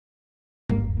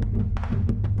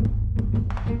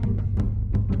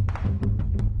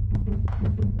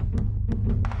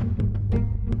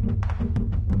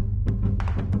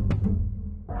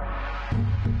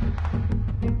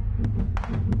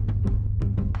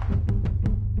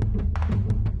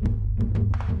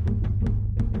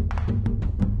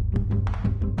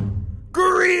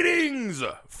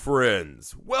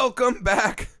friends. Welcome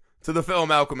back to the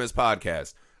Film Alchemist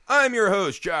podcast. I'm your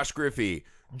host, Josh Griffey,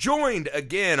 joined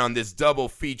again on this double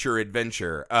feature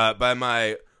adventure by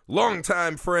my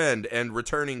longtime friend and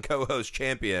returning co-host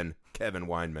champion, Kevin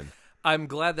Weinman. I'm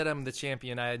glad that I'm the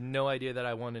champion. I had no idea that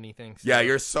I won anything. So. Yeah,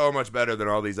 you're so much better than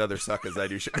all these other suckers I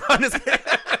do shit. Honestly.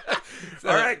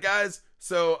 All right, guys.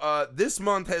 So this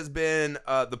month has been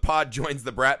the pod joins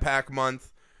the Brat Pack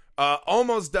month.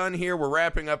 Almost done here. We're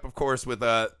wrapping up, of course, with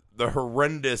the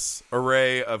horrendous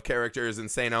array of characters in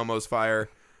St. Elmo's Fire.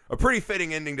 A pretty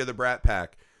fitting ending to the Brat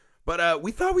Pack. But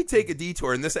we thought we'd take a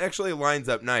detour, and this actually lines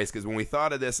up nice, because when we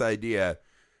thought of this idea,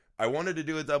 I wanted to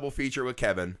do a double feature with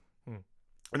Kevin.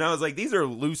 And I was like, these are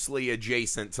loosely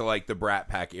adjacent to, like, the Brat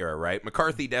Pack era, right?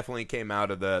 McCarthy definitely came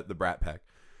out of the Brat Pack.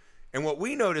 And what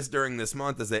we noticed during this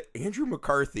month is that Andrew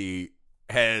McCarthy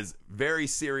has very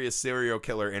serious serial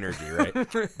killer energy, right?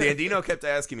 Dandino kept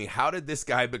asking me, how did this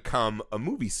guy become a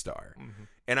movie star? Mm-hmm.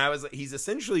 And I was like, he's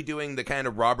essentially doing the kind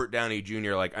of Robert Downey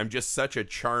Jr., like, I'm just such a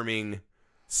charming,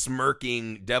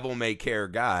 smirking, devil-may-care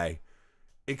guy.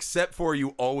 Except for you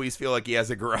always feel like he has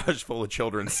a garage full of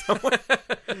children somewhere.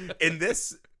 In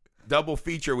this double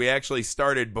feature, we actually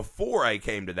started before I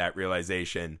came to that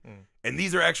realization. And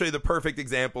these are actually the perfect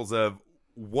examples of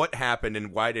what happened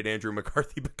and why did Andrew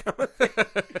McCarthy become a thing.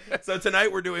 So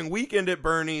tonight we're doing Weekend at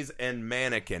Bernie's and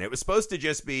Mannequin. It was supposed to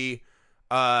just be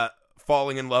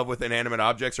falling in love with inanimate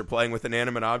objects or playing with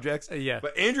inanimate objects. Yeah.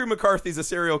 But Andrew McCarthy's a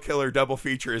serial killer double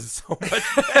feature is so much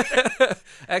better.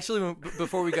 Actually,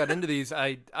 before we got into these,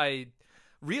 I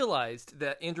realized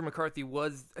that Andrew McCarthy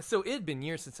was... So it had been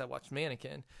years since I watched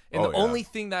Mannequin. And only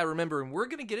thing that I remember, and we're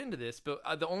going to get into this, but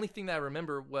the only thing that I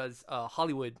remember was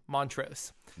Hollywood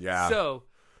Montrose. Yeah. So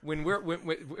when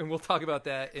we'll talk about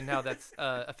that and how that's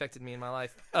affected me in my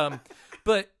life.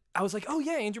 But... I was like, oh,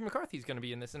 yeah, Andrew McCarthy's going to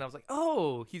be in this. And I was like,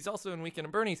 oh, he's also in Weekend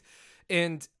at Bernie's.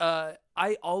 And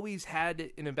I always had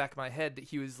it in the back of my head that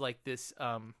he was like this.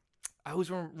 I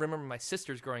always remember my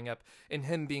sisters growing up and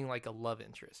him being like a love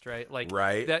interest, right? Like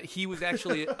that he was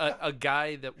actually a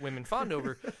guy that women fawned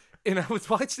over. And I was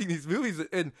watching these movies.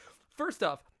 And first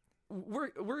off, we're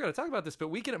going to talk about this, but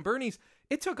Weekend at Bernie's,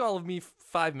 it took all of me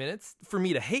 5 minutes for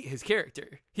me to hate his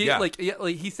character. He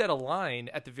said a line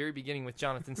at the very beginning with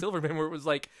Jonathan Silverman where it was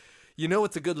like, you know,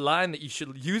 what's a good line that you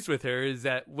should use with her is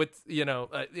that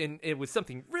and it was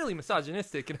something really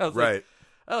misogynistic. And I was like,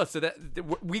 oh, so that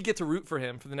we get to root for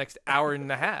him for the next hour and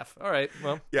a half. All right,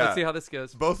 well, let's see how this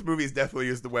goes. Both movies definitely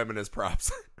use the women as props.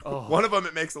 Oh. One of them,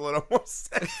 it makes a little more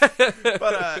sense.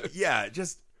 But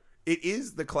it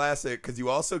is the classic, because you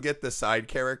also get the side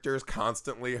characters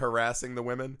constantly harassing the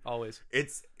women. Always.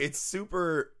 It's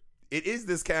super... It is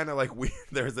this kind of like weird...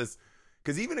 There's this...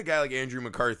 Because even a guy like Andrew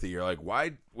McCarthy, you're like,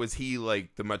 why was he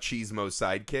like the machismo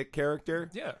sidekick character?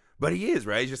 Yeah. But he is,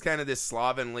 right? He's just kind of this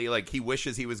slovenly... Like, he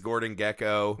wishes he was Gordon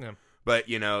Gekko. Yeah. But,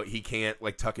 you know, he can't,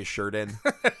 like, tuck his shirt in.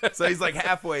 So he's, like,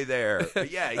 halfway there.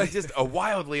 But, yeah, he's just a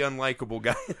wildly unlikable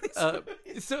guy.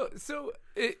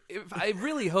 I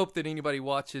really hope that anybody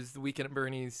watches The Weekend at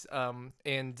Bernie's and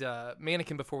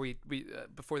Mannequin before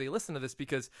they listen to this,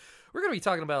 because we're going to be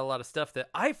talking about a lot of stuff that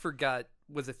I forgot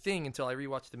was a thing until I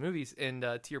rewatched the movies. And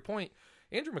to your point,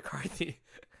 Andrew McCarthy...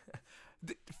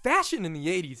 Fashion in the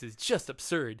 80s is just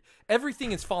absurd.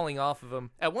 Everything is falling off of him.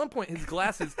 At one point, his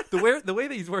glasses, the way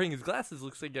that he's wearing his glasses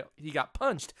looks like he got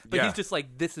punched. But he's just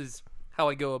like, this is how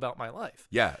I go about my life.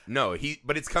 Yeah, no,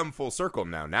 but it's come full circle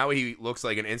now. Now he looks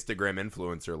like an Instagram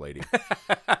influencer lady.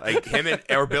 Like him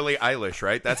or Billie Eilish,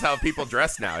 right? That's how people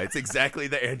dress now. It's exactly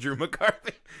the Andrew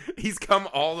McCarthy. He's come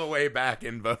all the way back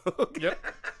in vogue. Yep.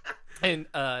 And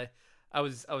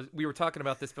we were talking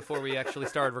about this before we actually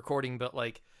started recording, but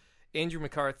like, Andrew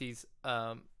McCarthy's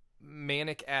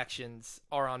manic actions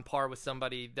are on par with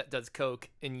somebody that does coke,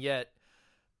 and yet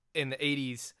in the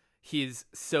 80s he is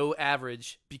so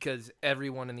average because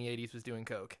everyone in the 80s was doing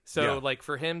coke. So like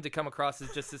for him to come across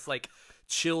as just this like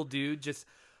chill dude just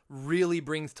really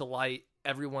brings to light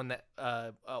everyone that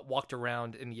walked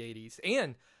around in the 80s.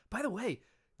 And by the way,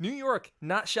 New York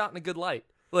not shot in a good light.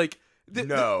 Like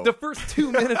the first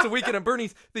 2 minutes of Weekend at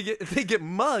Bernie's, they get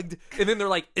mugged, and then they're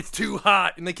like, it's too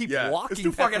hot, and they keep walking. It's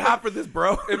too fucking hot for this,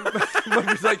 bro. And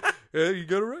Mugger's like, hey, you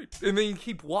got it right. And then you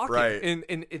keep walking,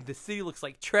 and the city looks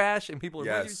like trash, and people are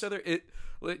mugging each other.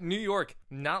 New York,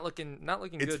 not looking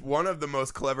good. It's one of the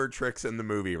most clever tricks in the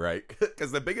movie, right?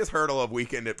 Because the biggest hurdle of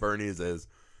Weekend at Bernie's is,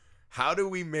 how do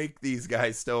we make these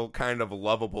guys still kind of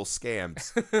lovable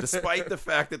scams, despite the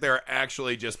fact that they're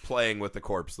actually just playing with the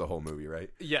corpse the whole movie, right?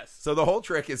 Yes. So the whole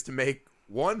trick is to make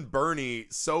one Bernie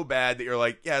so bad that you're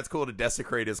like, yeah, it's cool to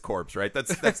desecrate his corpse, right?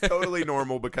 That's totally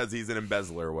normal because he's an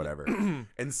embezzler or whatever.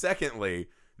 And secondly,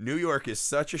 New York is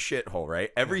such a shithole,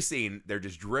 right? Every scene, they're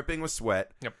just dripping with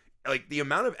sweat. Yep. Like, the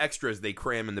amount of extras they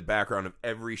cram in the background of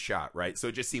every shot, right? So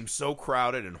it just seems so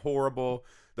crowded and horrible.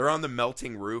 They're on the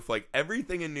melting roof. Like,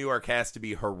 everything in New York has to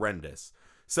be horrendous.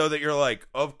 So that you're like,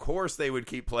 of course they would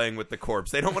keep playing with the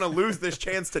corpse. They don't want to lose this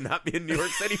chance to not be in New York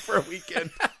City for a weekend.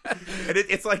 And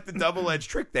it's like the double-edged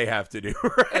trick they have to do,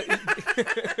 right?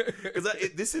 Because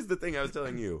this is the thing I was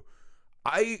telling you.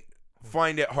 I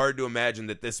find it hard to imagine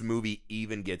that this movie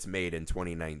even gets made in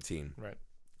 2019. Right.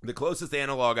 The closest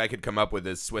analog I could come up with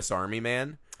is Swiss Army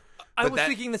Man. I was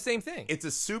thinking the same thing. It's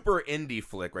a super indie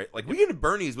flick, right? Like, Weekend at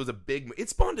Bernie's was a big... It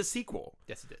spawned a sequel.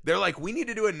 Yes, it did. They're like, we need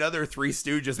to do another Three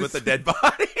Stooges with a dead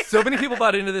body. So many people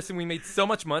bought into this, and we made so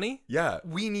much money. Yeah.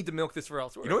 We need to milk this for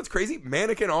elsewhere. You know what's crazy?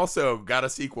 Mannequin also got a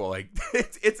sequel. Like,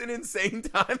 it's an insane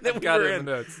time that we were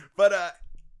in. But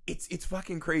it's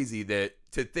fucking crazy that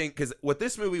to think... Because what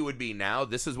this movie would be now,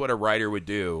 this is what a writer would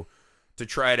do to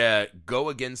try to go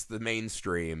against the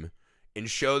mainstream and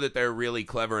show that they're really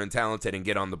clever and talented and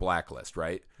get on the blacklist,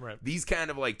 right? Right. These kind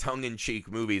of like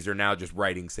tongue-in-cheek movies are now just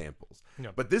writing samples.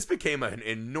 Yep. But this became an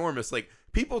enormous, like,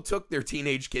 people took their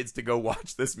teenage kids to go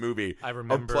watch this movie. I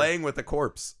remember of playing with a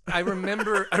corpse. I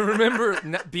remember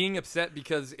not being upset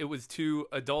because it was too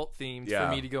adult themed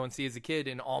for me to go and see as a kid,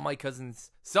 and all my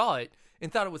cousins saw it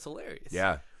and thought it was hilarious.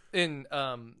 Yeah. And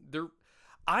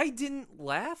I didn't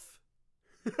laugh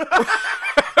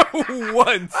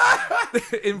once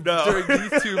during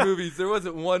these two movies. There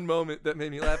wasn't one moment that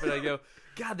made me laugh, and I go,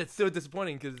 God, that's so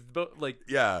disappointing because, like,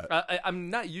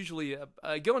 I'm not usually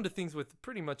I go into things with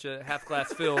pretty much a half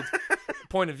glass filled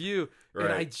point of view,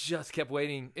 and I just kept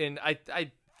waiting. And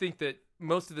I think that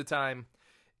most of the time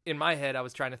in my head, I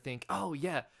was trying to think, oh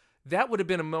yeah, that would have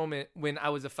been a moment when I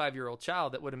was a 5-year-old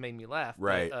child that would have made me laugh,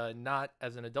 right? But, not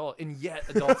as an adult, and yet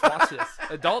adults watch this.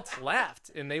 Adults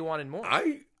laughed and they wanted more.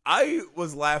 I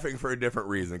was laughing for a different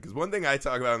reason, because one thing I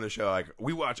talk about on the show, like,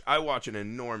 I watch an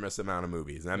enormous amount of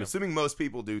movies, and I'm assuming most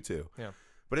people do too. Yeah.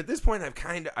 But at this point,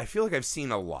 I feel like I've seen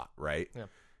a lot, right? Yeah.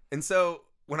 And so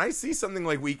when I see something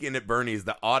like Weekend at Bernie's,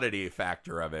 the oddity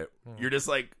factor of it, you're just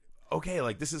like, okay,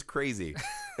 like, this is crazy.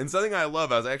 And something I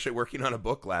love, I was actually working on a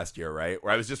book last year, right?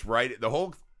 Where I was just writing, the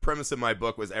whole premise of my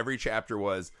book was every chapter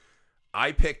was,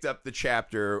 I picked up the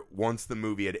chapter once the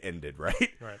movie had ended,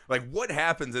 right? Right. Like, what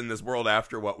happens in this world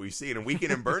after what we've seen? And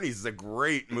Weekend at Bernie's is a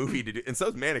great movie to do. And so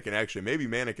is Mannequin, actually. Maybe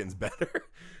Mannequin's better.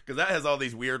 Because that has all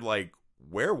these weird, like,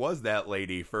 where was that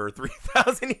lady for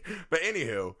 3,000 years? But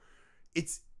anywho,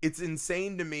 it's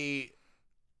insane to me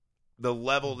the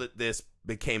level that this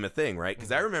became a thing, right?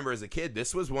 Because I remember as a kid,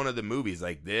 this was one of the movies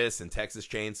like this and Texas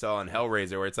Chainsaw and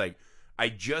Hellraiser where it's like, I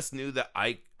just knew the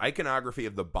iconography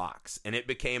of the box, and it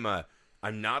became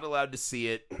I'm not allowed to see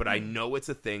it, but I know it's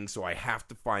a thing, so I have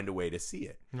to find a way to see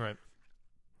it. Right.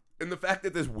 And the fact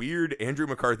that this weird Andrew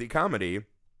McCarthy comedy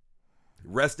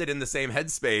rested in the same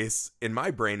headspace in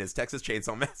my brain as Texas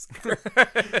Chainsaw Massacre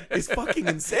is fucking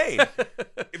insane.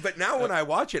 But now when I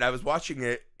watch it, I was watching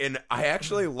it, and I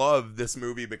actually love this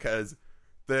movie because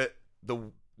the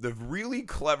really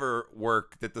clever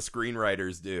work that the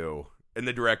screenwriters do, and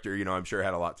the director, you know, I'm sure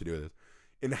had a lot to do with it,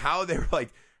 and how they were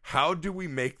like, how do we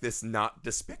make this not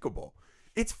despicable?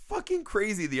 It's fucking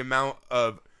crazy the amount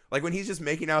of, like, when he's just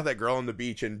making out with that girl on the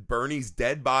beach and Bernie's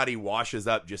dead body washes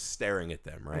up just staring at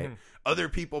them, right? Mm-hmm. Other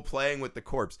people playing with the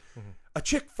corpse. Mm-hmm. A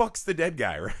chick fucks the dead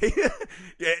guy, right?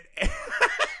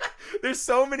 There's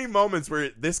so many moments where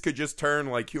this could just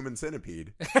turn like Human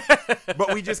Centipede.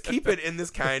 But we just keep it in this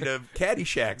kind of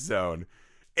Caddyshack zone.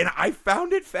 And I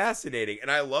found it fascinating. And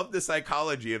I love the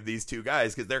psychology of these two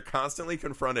guys because they're constantly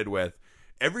confronted with,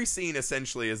 every scene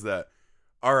essentially is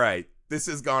all right, this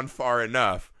has gone far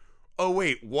enough. Oh,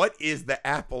 wait, what is the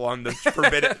apple on the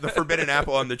forbidden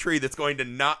apple on the tree that's going to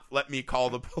not let me call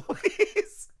the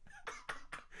police?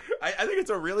 I think it's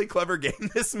a really clever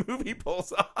game this movie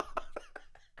pulls off.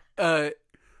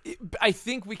 I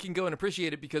think we can go and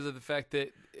appreciate it because of the fact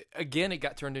that, again, it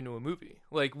got turned into a movie.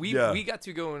 Like, we got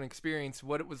to go and experience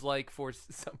what it was like for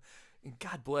some...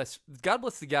 God bless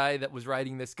the guy that was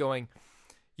writing this going,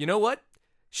 you know what?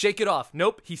 Shake it off.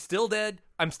 Nope, he's still dead.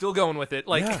 I'm still going with it.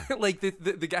 Like, like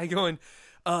the guy going,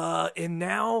 and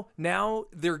now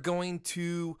they're going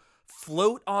to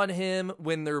float on him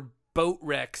when their boat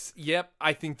wrecks. Yep,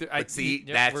 I think that. That's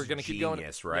we're gonna keep going,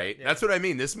 right? Yeah. That's what I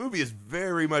mean. This movie is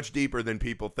very much deeper than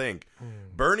people think.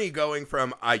 Bernie going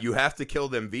from you have to kill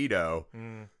them, Vito,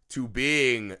 to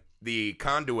being the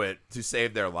conduit to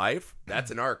save their life.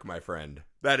 That's an arc, my friend.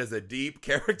 That is a deep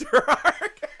character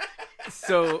arc.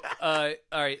 So, all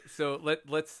right. So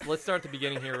let's start at the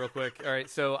beginning here real quick. All right.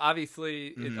 So obviously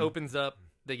it opens up.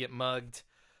 They get mugged.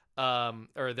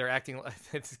 or they're acting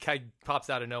like this guy pops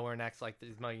out of nowhere and acts like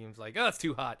he's mugging him. Like, oh, it's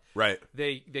too hot. Right.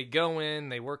 They go in,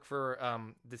 they work for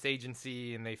this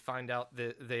agency, and they find out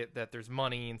that there's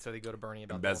money, and so they go to Bernie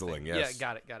about embezzling. The yes.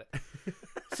 Yeah, got it.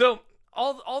 So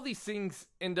all these things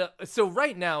end up. So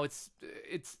right now it's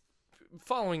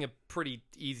following a pretty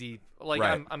easy. Like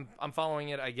right. I'm following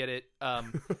it. I get it.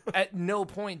 At no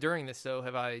point during this though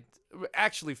have I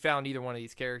actually found either one of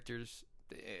these characters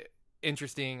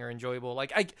interesting or enjoyable.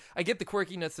 Like I get the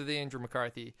quirkiness of the Andrew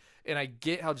McCarthy, and I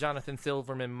get how Jonathan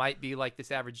Silverman might be like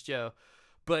this average Joe,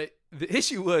 but the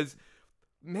issue was,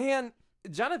 man,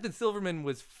 Jonathan Silverman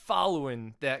was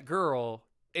following that girl,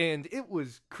 and it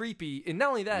was creepy. And not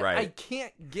only that, right. I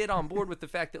can't get on board with the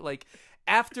fact that, like,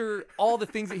 after all the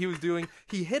things that he was doing,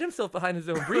 he hid himself behind his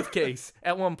own briefcase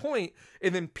at one point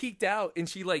and then peeked out, and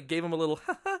she like gave him a little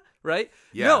right?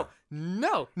 Yeah.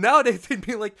 No. Nowadays they'd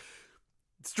be like,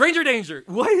 stranger danger.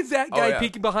 Why is that guy yeah.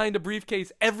 peeking behind a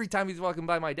briefcase every time he's walking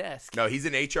by my desk? No, he's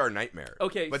an HR nightmare.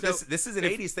 Okay, but so this is an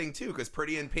 80s thing too, because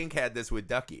Pretty in Pink had this with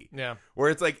Ducky. Yeah.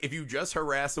 Where it's like, if you just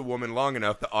harass a woman long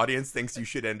enough, the audience thinks you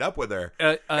should end up with her.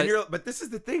 But this is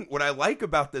the thing. What I like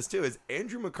about this too is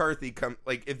Andrew McCarthy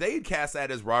if they had cast that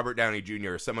as Robert Downey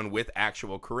Jr. or someone with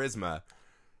actual charisma,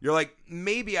 you're like,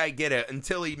 maybe I get it,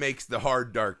 until he makes the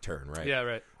hard dark turn, right? Yeah,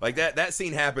 right. Like that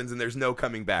scene happens and there's no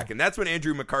coming back. And that's when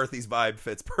Andrew McCarthy's vibe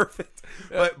fits perfect.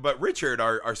 But Richard,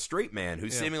 our straight man,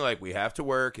 who's seeming like, we have to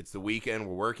work, it's the weekend,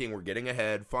 we're working, we're getting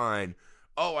ahead, fine.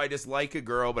 Oh, I just like a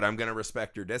girl, but I'm going to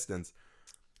respect her distance.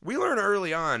 We learn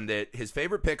early on that his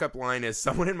favorite pickup line is,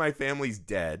 someone in my family's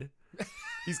dead.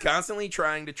 He's constantly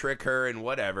trying to trick her and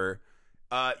whatever.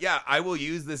 I will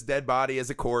use this dead body as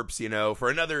a corpse, for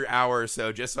another hour or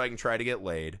so, just so I can try to get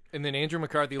laid. And then Andrew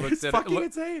McCarthy looks at fucking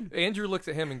insane. Andrew looks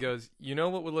at him and goes, "You know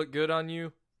what would look good on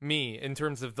you? Me," in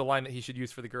terms of the line that he should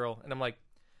use for the girl. And I'm like,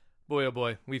 boy, oh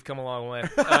boy, we've come a long way.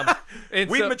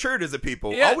 We've matured as a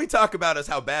people. Yeah. All we talk about is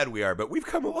how bad we are, but we've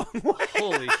come a long way.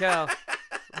 Holy cow.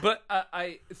 But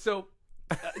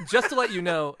just to let you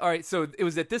know, all right, so it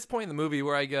was at this point in the movie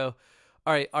where I go,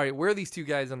 all right, where are these two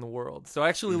guys in the world? So I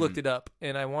actually looked it up,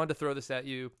 and I wanted to throw this at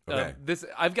you. Okay.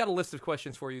 I've got a list of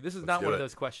questions for you. This is not one of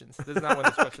those questions. This is not one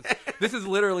of those questions. This is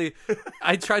literally,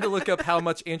 I tried to look up how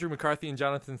much Andrew McCarthy and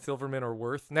Jonathan Silverman are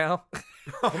worth now.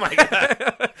 Oh, my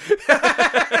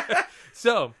God.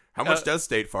 So, how much does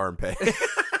State Farm pay?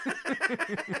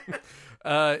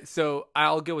 So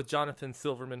I'll go with Jonathan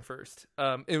Silverman first,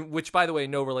 which, by the way,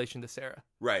 no relation to Sarah.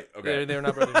 Right. Okay. They're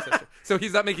not brother and sister. So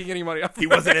he's not making any money off. He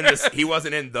wasn't in this. He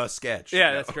wasn't in the sketch.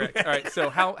 Yeah, that's correct. All right. So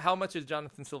how much is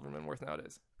Jonathan Silverman worth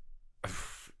nowadays?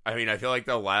 I mean, I feel like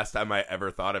the last time I ever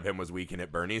thought of him was Weekend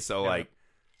at Bernie's. So like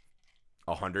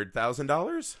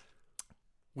 $100,000.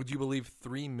 Would you believe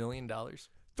 $3 million?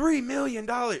 $3 million.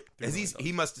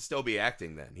 He must still be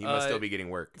acting then. He must still be getting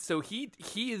work. So he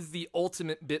is the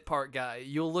ultimate bit part guy.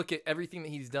 You'll look at everything that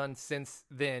he's done since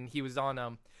then. He was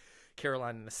on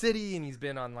Caroline in the City, and he's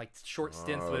been on like short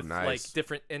stints with like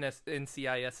different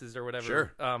NCISs or whatever.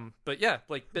 Sure. But yeah,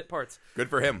 like bit parts. Good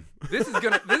for him. This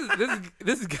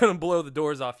is gonna blow the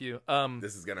doors off you.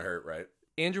 This is gonna hurt, right?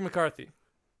 Andrew McCarthy.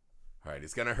 All right,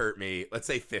 it's gonna hurt me. Let's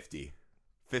say 50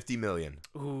 million.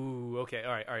 Ooh, okay.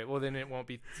 All right. Well, then it won't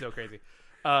be so crazy.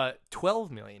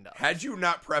 $12 million. Had you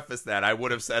not prefaced that, I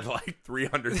would have said like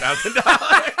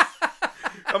 $300,000.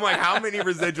 I'm like, how many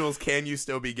residuals can you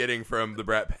still be getting from the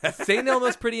Brat Pack? St.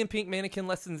 Elmo's Pretty in Pink, Mannequin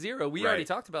Less Than Zero. We already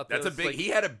talked about those. That's a big. He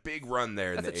had a big run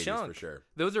there in the 80s chunk. for sure.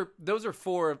 Those are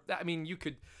four. I mean, you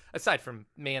could, aside from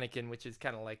Mannequin, which is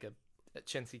kind of like a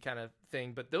chintzy kind of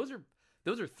thing, but those are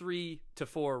 3 to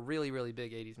 4 really, really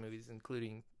big 80s movies,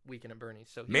 including Weekend at Bernie's.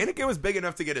 So Mannequin was big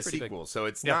enough to get a sequel, big. So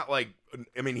it's not like,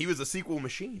 I mean, he was a sequel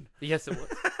machine. Yes, it was.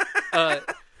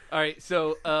 All right,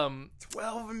 so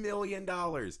 $12 million.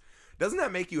 Doesn't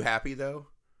that make you happy though?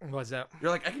 What's that?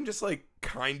 You're like, I can just like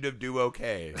kind of do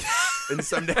okay, and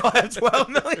someday I'll have $12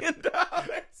 million.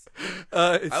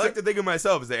 I like to think of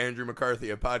myself as the Andrew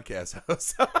McCarthy of podcast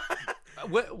host.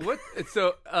 What?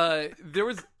 So there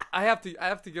was. I have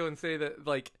to go and say that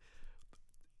like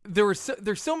there's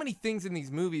so many things in these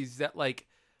movies that like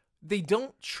they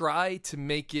don't try to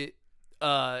make it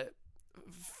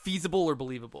feasible or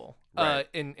believable. Right.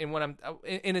 And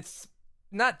it's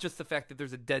not just the fact that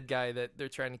there's a dead guy that they're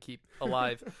trying to keep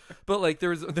alive, but like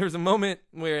there's a moment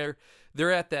where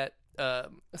they're at that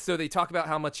so they talk about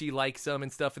how much he likes them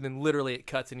and stuff, and then literally it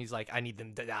cuts and he's like, I need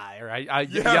them to die, or I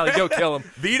gotta go kill him.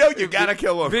 Vito, you gotta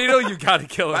kill him. Vito, you gotta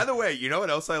kill him. By the way, you know what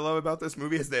else I love about this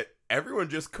movie is that everyone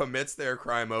just commits their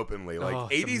crime openly. Like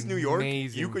 80s New York,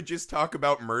 you could just talk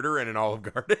about murder in an Olive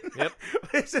Garden. Yep.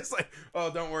 It's just like,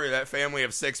 oh, don't worry, that family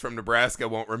of 6 from Nebraska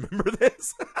won't remember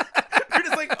this. You're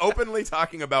just like openly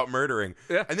talking about murdering.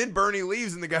 Yeah. And then Bernie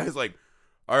leaves and the guy's like,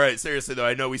 all right, seriously though,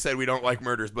 I know we said we don't like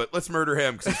murders, but let's murder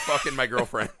him because he's fucking my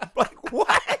girlfriend. Like,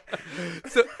 what?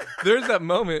 So there's that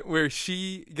moment where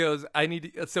she goes, I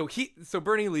need to, so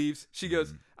Bernie leaves. She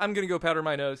goes, I'm going to go powder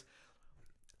my nose.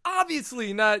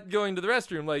 Obviously not going to the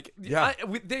restroom. Like,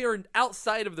 they are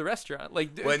outside of the restaurant.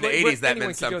 Like, well, in the 80s, that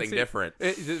meant something different.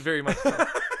 Very much so.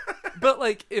 But,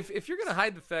 like, if you're going to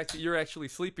hide the fact that you're actually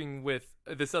sleeping with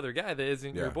this other guy that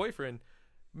isn't your boyfriend,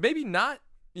 maybe not,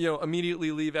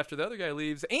 immediately leave after the other guy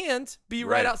leaves and be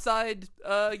right outside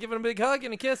giving him a big hug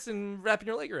and a kiss and wrapping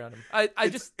your leg around him.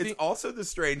 It's also the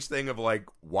strange thing of, like,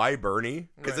 why Bernie?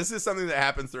 Because this is something that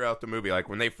happens throughout the movie. Like,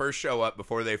 when they first show up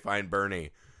before they find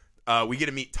Bernie, we get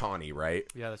to meet Tawny, right?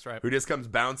 Yeah, that's right. Who just comes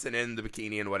bouncing in the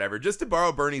bikini and whatever, just to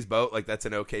borrow Bernie's boat. Like, that's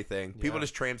an okay thing. People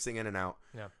just trampsing in and out.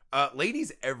 Yeah.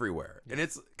 Ladies everywhere. And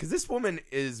it's because this woman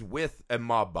is with a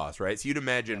mob boss, right? So you'd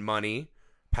imagine money,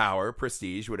 power,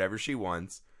 prestige, whatever she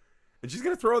wants. And she's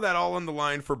going to throw that all on the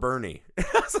line for Bernie.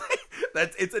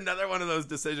 It's another one of those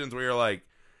decisions where you're like,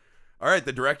 all right,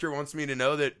 the director wants me to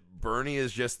know that Bernie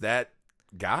is just that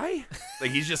guy?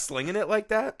 Like, he's just slinging it like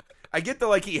that? I get that,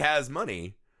 like, he has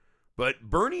money. But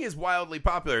Bernie is wildly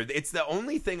popular. It's the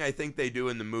only thing I think they do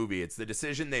in the movie. It's the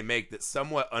decision they make that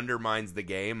somewhat undermines the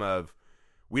game of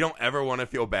we don't ever want to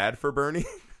feel bad for Bernie.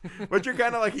 But you're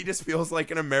kind of like, he just feels like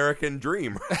an American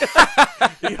dream.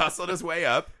 He hustled his way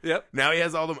up. Yep. Now he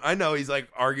has all the... I know he's like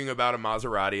arguing about a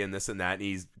Maserati and this and that. And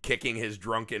he's kicking his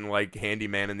drunken like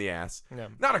handyman in the ass. Yeah.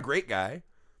 Not a great guy.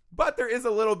 But there is a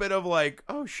little bit of like,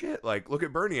 oh shit, like look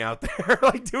at Bernie out there,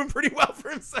 like doing pretty well for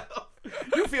himself.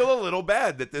 You feel a little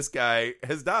bad that this guy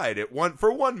has died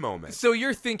for one moment. So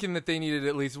you're thinking that they needed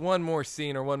at least one more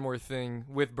scene or one more thing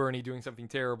with Bernie doing something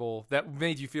terrible that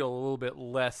made you feel a little bit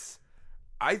less.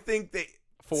 I think they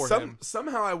him.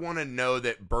 Somehow I want to know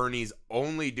that Bernie's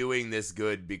only doing this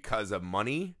good because of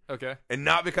money, okay, and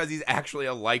not because he's actually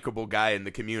a likable guy in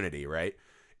the community, right?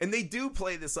 And they do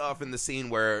play this off in the scene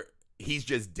where he's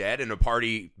just dead and a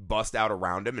party bust out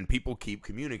around him and people keep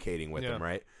communicating with him,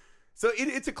 right? So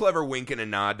it's a clever wink and a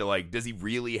nod to like, does he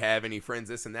really have any friends,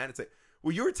 this and that? It's like,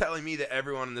 well, you're telling me that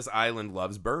everyone on this island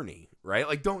loves Bernie, right?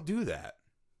 Like, don't do that.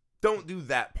 Don't do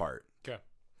that part. Okay.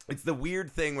 It's the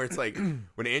weird thing where it's like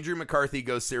when Andrew McCarthy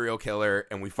goes serial killer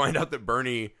and we find out that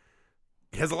Bernie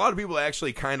has a lot of people that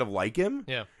actually kind of like him.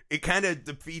 Yeah. It kind of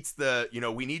defeats the,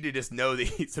 we need to just know that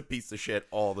he's a piece of shit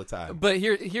all the time. But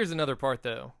here's another part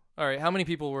though. All right, how many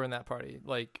people were in that party?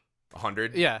 Like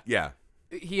 100? Yeah. Yeah.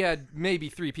 He had maybe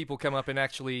 3 people come up and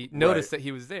actually notice that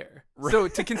he was there. Right. So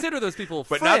to consider those people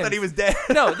but friends, not that he was dead.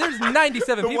 No, there's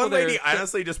 97 people there. The one lady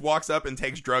honestly just walks up and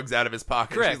takes drugs out of his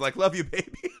pocket. Correct. She's like, love you,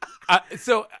 baby.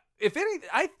 So if any,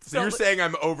 So you're saying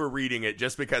I'm overreading it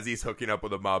just because he's hooking up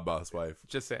with a mob boss wife?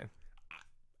 Just saying.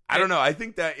 I don't know. I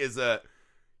think that is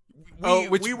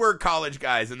we were college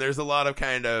guys, and there's a lot of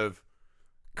kind of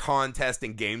contest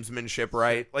and gamesmanship,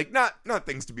 right? Like not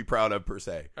things to be proud of per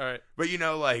se. All right. But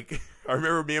like I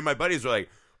remember me and my buddies were like,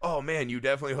 oh man, you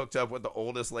definitely hooked up with the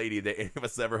oldest lady that any of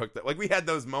us ever hooked up. Like we had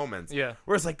those moments. Yeah.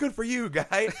 Where it's like, good for you,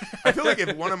 guy. I feel like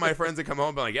if one of my friends had come home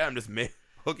and been like, yeah, I'm just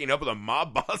hooking up with a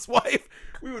mob boss wife,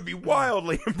 we would be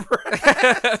wildly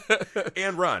impressed.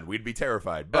 And run. We'd be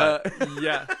terrified. But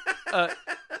yeah.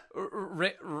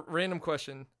 Random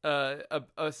question.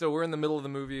 So we're in the middle of the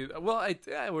movie. Well,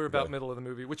 we're about middle of the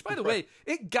movie. Which, by the way,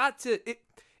 it got to it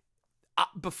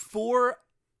before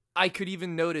I could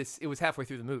even notice it was halfway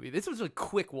through the movie. This was a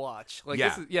quick watch. Like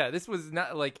this was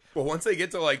not like. Well, once they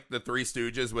get to like the Three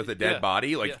Stooges with a dead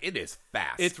body, like it is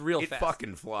fast. It's real fast. It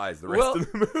fucking flies the rest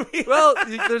of the movie. Well,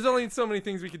 there's only so many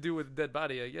things we could do with a dead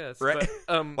body, I guess. Right.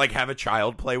 But, like have a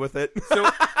child play with it.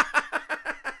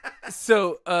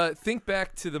 So think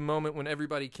back to the moment when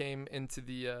everybody came into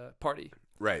the party.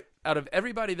 Right. Out of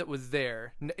everybody that was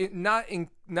there, not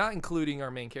including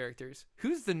our main characters,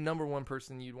 who's the number one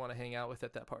person you'd want to hang out with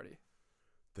at that party?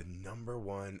 The number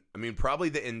one? I mean, probably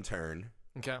the intern.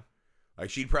 Okay.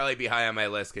 Like, she'd probably be high on my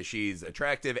list because she's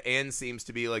attractive and seems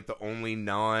to be, like, the only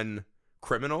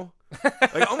non-criminal.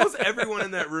 Like, almost everyone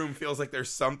in that room feels like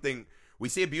there's something. We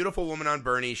see a beautiful woman on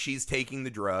Bernie. She's taking the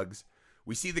drugs.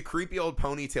 We see the creepy old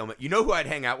ponytail. You know who I'd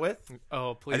hang out with?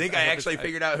 Oh, please. I think I actually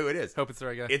figured out who it is. Hope it's the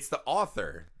right guy. It's the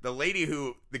author, the lady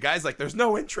who the guy's like, "There's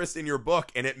no interest in your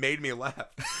book," and it made me laugh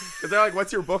because they're like,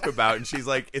 "What's your book about?" And she's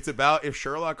like, "It's about if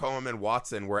Sherlock Holmes and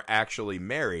Watson were actually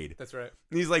married." That's right.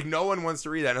 And he's like, "No one wants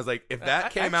to read that." And I was like, "If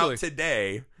that came out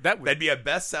today, that'd be a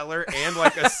bestseller and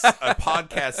like a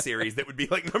podcast series that would be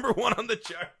like #1 on the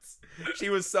charts." She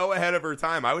was so ahead of her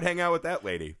time. I would hang out with that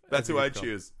lady. That's who I'd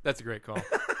choose. That's a great call.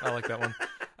 I like that one.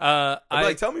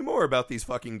 Like, tell me more about these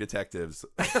fucking detectives.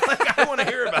 Like, I want to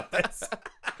hear about this.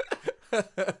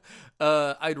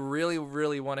 I'd really,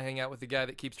 really want to hang out with the guy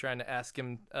that keeps trying to ask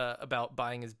him about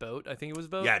buying his boat. I think it was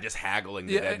boat. Yeah, just haggling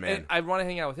the dead man. And I'd want to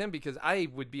hang out with him because I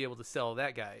would be able to sell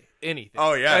that guy anything.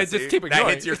 Oh yeah, just keep it going. That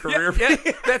hits your career. Yeah,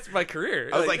 that's my career.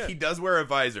 I was like, he does wear a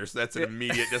visor, so that's an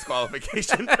immediate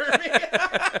disqualification for me.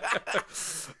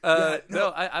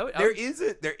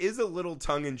 There is a little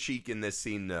tongue in cheek in this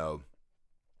scene though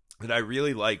that I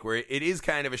really like, where it is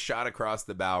kind of a shot across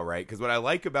the bow, right? Because what I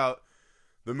like about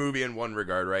the movie in one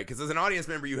regard, right? Because as an audience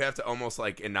member, you have to almost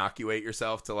like inoculate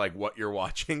yourself to like what you're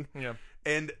watching. Yeah.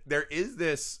 And there is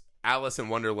this Alice in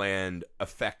Wonderland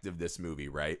effect of this movie,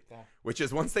 right? Yeah. Which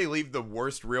is once they leave the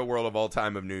worst real world of all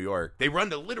time of New York, they run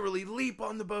to literally leap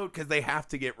on the boat because they have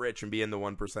to get rich and be in the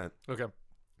 1%. Okay.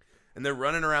 And they're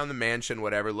running around the mansion,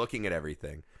 whatever, looking at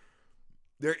everything.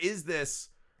 There is this,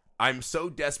 I'm so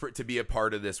desperate to be a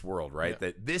part of this world, right? Yeah.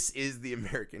 That this is the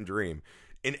American dream.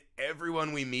 And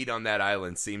everyone we meet on that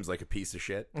island seems like a piece of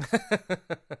shit.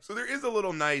 So there is a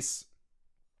little nice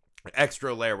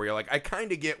extra layer where you're like, I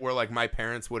kind of get where like my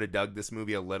parents would have dug this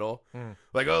movie a little.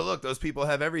 Like, oh, look, those people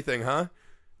have everything, huh?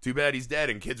 Too bad he's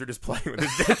dead and kids are just playing with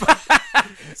his dead body.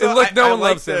 So and look, no one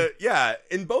loves him. Yeah,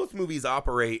 and both movies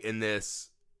operate in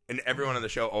this, and everyone on the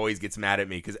show always gets mad at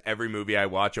me because every movie I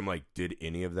watch, I'm like, did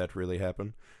any of that really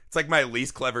happen? It's like my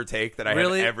least clever take that I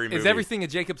have every movie. Is everything a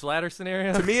Jacob's Ladder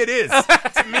scenario? To me, it is.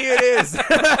 To me, it is.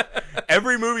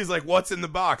 Every movie's like, what's in the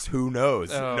box? Who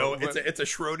knows? No, it's a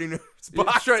Schrodinger's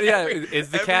box. Yeah, is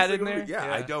the cat in there?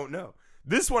 Yeah, I don't know.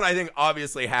 This one, I think,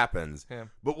 obviously happens. Yeah.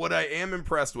 But what I am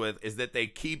impressed with is that they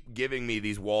keep giving me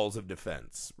these walls of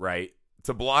defense, right?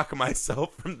 To block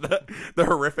myself from the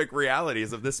horrific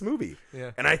realities of this movie.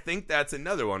 Yeah. And I think that's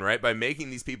another one, right? By making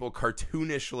these people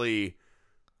cartoonishly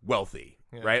wealthy.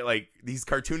 Yeah. Right? Like these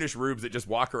cartoonish rubes that just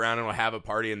walk around and will have a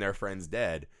party and their friend's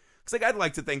dead. Because like I'd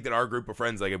like to think that our group of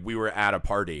friends, like if we were at a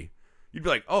party, you'd be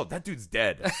like, oh, that dude's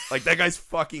dead. Like that guy's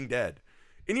fucking dead.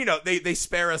 And you know, they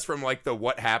spare us from like the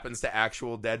what happens to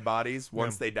actual dead bodies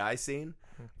once they die scene.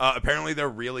 Apparently they're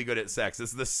really good at sex. This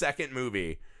is the second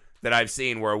movie that I've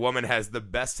seen where a woman has the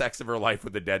best sex of her life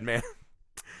with a dead man.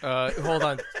 Hold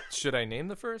on. Should I name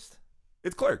the first?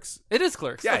 It's Clerks. It is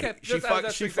Clerks. Yeah, okay. she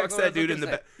fucks that dude in the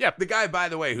back. Yeah, the guy, by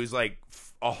the way, who's like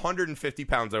 150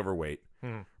 pounds overweight,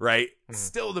 right?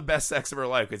 Still the best sex of her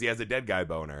life because he has a dead guy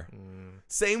boner.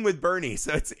 Same with Bernie.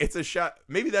 So it's a shot.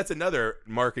 Maybe that's another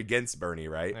mark against Bernie,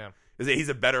 right? Yeah. Is that he's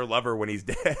a better lover when he's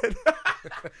dead.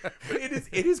 But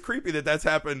it is creepy that that's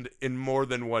happened in more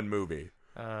than one movie.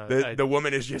 The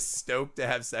woman is just stoked to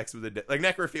have sex with a dead. Like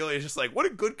necrophilia is just like, what a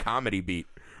good comedy beat.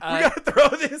 We gotta throw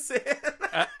this in.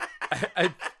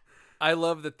 I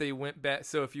love that they went back.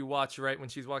 So if you watch right when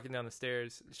she's walking down the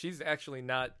stairs, she's actually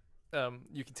not.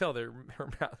 You can tell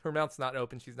her mouth's not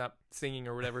open. She's not singing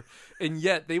or whatever. And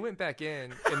yet they went back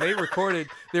in and they recorded.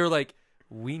 They were like,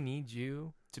 "We need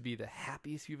you to be the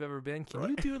happiest you've ever been. Can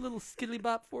you do a little skitty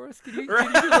bop for us? Can you do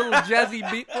a little jazzy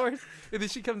beat for us?" And then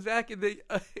she comes back and they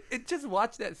and just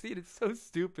watch that scene. It's so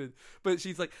stupid. But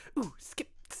she's like, "Ooh, skip.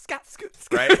 Scott Scoot,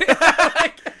 right?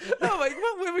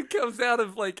 What woman comes out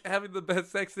of like having the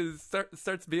best sex and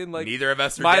starts being like neither of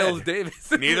us are Miles dead.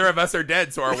 Davis. Neither of us are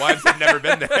dead, so our wives have never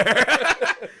been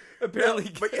there.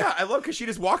 Apparently, but yeah, I love because she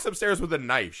just walks upstairs with a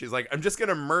knife. She's like, "I'm just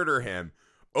gonna murder him."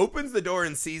 Opens the door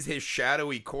and sees his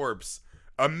shadowy corpse.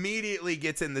 Immediately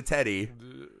gets in the teddy.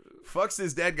 Fucks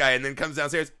his dead guy and then comes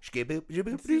downstairs. And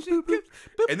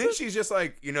then she's just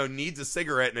like, needs a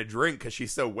cigarette and a drink because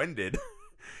she's so winded.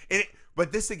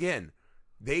 But this again,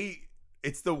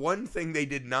 it's the one thing they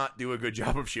did not do a good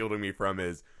job of shielding me from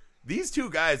is these two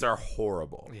guys are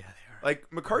horrible. Yeah, they are. Like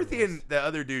McCarthy and the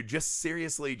other dude just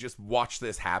seriously just watch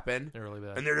this happen. They're really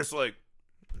bad. And they're just like,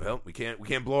 well, we can't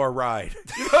blow our ride.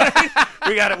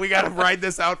 we gotta ride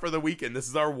this out for the weekend. This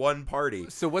is our one party.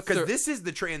 So this is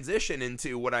the transition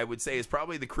into what I would say is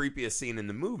probably the creepiest scene in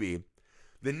the movie.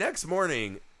 The next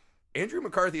morning, Andrew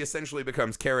McCarthy essentially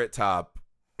becomes Carrot Top.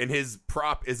 And his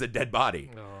prop is a dead body.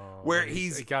 where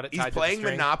he's he's got it tied to the playing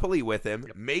string. Monopoly with him,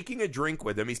 making a drink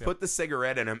with him. He's put the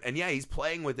cigarette in him, and he's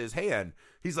playing with his hand.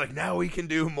 He's like, now we can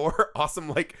do more awesome,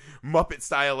 like, Muppet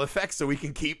style effects so we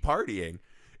can keep partying.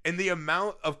 And the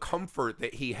amount of comfort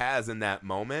that he has in that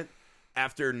moment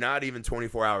after not even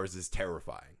 24 hours is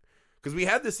terrifying. Because we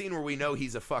had the scene where we know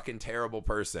he's a fucking terrible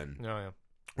person. Oh,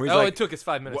 yeah. It took us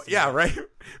 5 minutes. Yeah, right?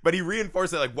 But he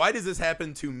reinforced it, like, why does this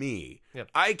happen to me? Yep.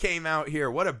 I came out here.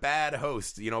 What a bad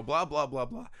host. Blah, blah, blah,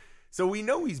 blah. So we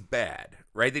know he's bad,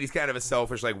 right? That he's kind of a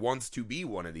selfish, like, wants to be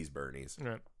one of these Bernies.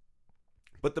 Right.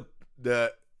 But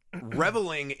the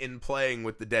reveling in playing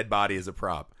with the dead body as a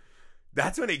prop,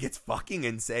 that's when it gets fucking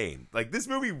insane. Like, this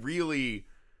movie really...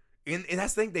 And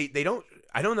that's the thing, they don't...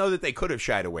 I don't know that they could have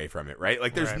shied away from it, right?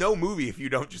 Like, there's no movie if you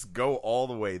don't just go all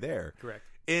the way there. Correct.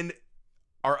 And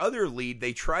our other lead,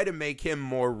 they try to make him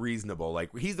more reasonable.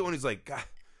 Like, he's the one who's like, God,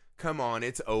 come on,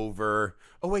 it's over.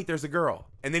 Oh, wait, there's a girl.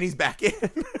 And then he's back in.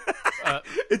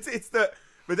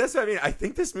 But that's what I mean. I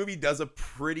think this movie does a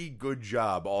pretty good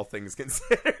job, all things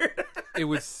considered. It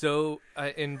was so,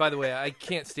 and by the way, I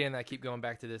can't stand that. I keep going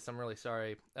back to this. I'm really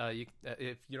sorry.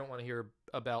 If you don't want to hear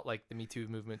about like the Me Too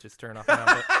movement, just turn off now.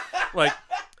 But, like,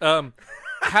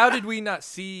 how did we not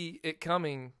see it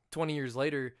coming 20 years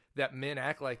later that men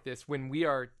act like this when we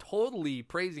are totally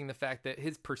praising the fact that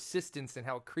his persistence and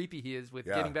how creepy he is with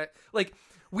getting back? Like,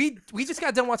 we just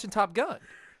got done watching Top Gun.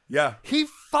 Yeah. He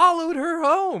followed her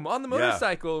home on the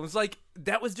motorcycle. It was like,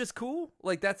 that was just cool.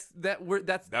 Like, that was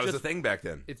the thing back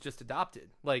then. It's just adopted.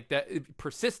 Like, that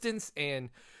persistence and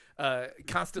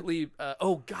constantly,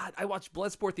 oh God, I watched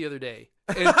Bloodsport the other day.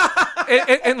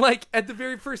 And like at the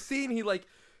very first scene, he like,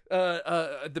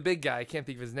 the big guy, I can't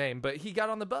think of his name, but he got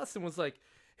on the bus and was like,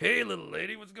 hey, little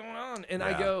lady, what's going on? And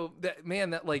I go,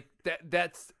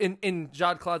 that's in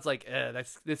Jean-Claude's like,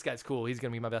 this guy's cool. He's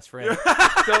going to be my best friend.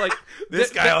 So like,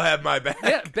 this guy will have my back.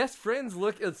 Yeah. Best friends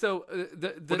look. So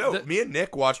me and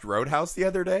Nick watched Roadhouse the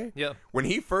other day. Yeah. When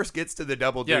he first gets to the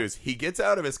Double Deuce, he gets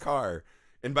out of his car.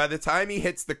 And by the time he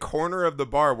hits the corner of the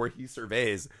bar where he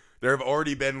surveys, there have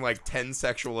already been like 10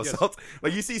 sexual assaults.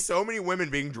 Like, you see so many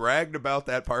women being dragged about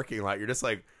that parking lot. You're just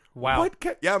like, wow.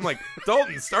 Yeah, I'm like,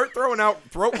 Dalton, start throwing out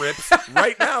throat rips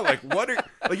right now. Like,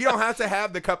 you don't have to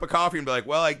have the cup of coffee and be like,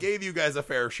 well, I gave you guys a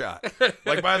fair shot.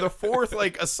 Like, by the fourth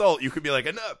like assault, you could be like,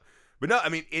 enough. But no, I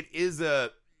mean, it is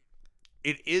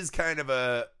kind of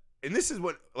a, and this is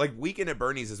what, like, Weekend at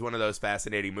Bernie's is one of those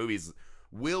fascinating movies.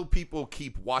 Will people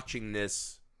keep watching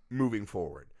this moving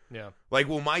forward? Yeah. Like,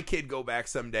 will my kid go back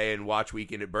someday and watch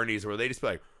Weekend at Bernie's, or will they just be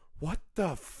like, what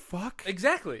the fuck?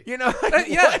 Exactly. Like,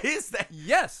 what is that?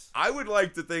 Yes. I would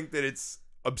like to think that it's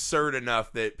absurd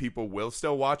enough that people will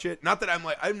still watch it. Not that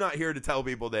I'm not here to tell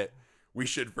people that we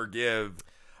should forgive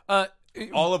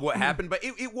all of what happened, but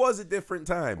it was a different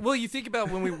time. Well, you think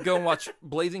about when we go and watch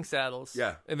Blazing Saddles,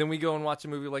 and then we go and watch a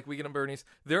movie like Weekend at Bernie's,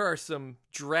 there are some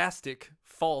drastic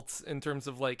faults in terms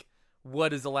of like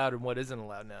what is allowed and what isn't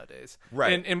allowed nowadays.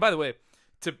 Right. And by the way,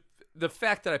 the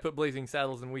fact that I put Blazing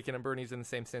Saddles and Weekend at Bernie's in the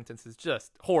same sentence is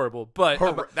just horrible. But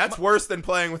that's worse than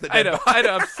playing with a dead body. I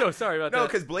know. I'm so sorry about that. No,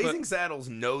 because Blazing Saddles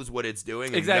knows what it's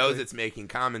doing and knows it's making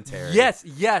commentary. Yes.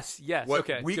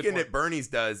 What Weekend at Bernie's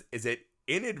does is it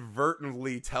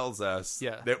inadvertently tells us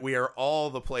that we are all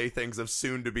the playthings of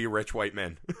soon-to-be rich white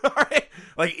men. All right?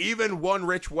 Like, even one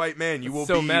rich white man, you will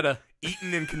be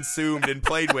eaten and consumed and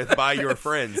played with by your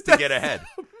friends to get ahead.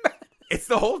 It's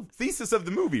the whole thesis of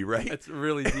the movie, right? That's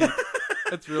really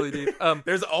deep.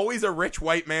 There's always a rich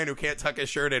white man who can't tuck his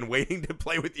shirt in, waiting to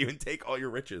play with you and take all your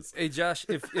riches. Hey, Josh,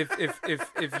 if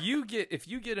you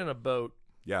get in a boat,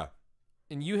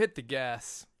 and you hit the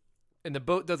gas, and the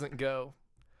boat doesn't go,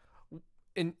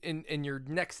 and you're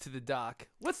next to the dock,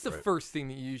 what's the first thing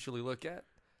that you usually look at?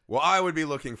 Well, I would be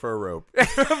looking for a rope.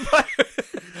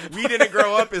 We didn't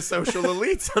grow up as social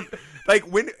elites. Like,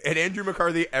 when had Andrew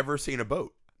McCarthy ever seen a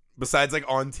boat? Besides, like,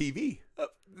 on TV.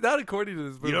 Not according to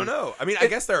this movie. You don't know. I mean, I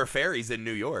guess there are ferries in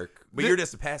New York, but you're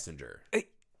just a passenger.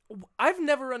 I've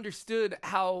never understood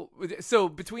how. So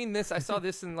between this, I saw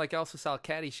this and like I also saw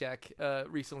Caddyshack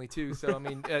recently too. So I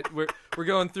mean, we're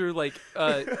going through like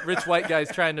rich white guys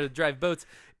trying to drive boats.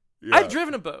 Yeah. I've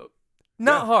driven a boat,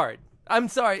 not hard. I'm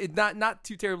sorry, not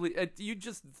too terribly. You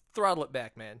just throttle it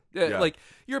back, man. Like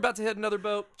you're about to hit another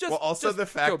boat. Also the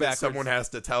fact that someone has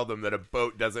to tell them that a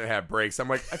boat doesn't have brakes. I'm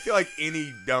like, I feel like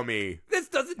any dummy this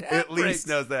doesn't have at brakes. Least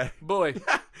knows that. Boy,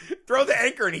 throw the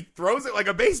anchor, and he throws it like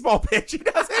a baseball pitch. He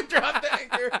doesn't drop the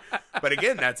anchor. But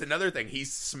again, that's another thing.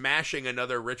 He's smashing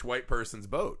another rich white person's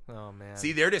boat. Oh man.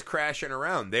 See, they're just crashing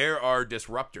around. There are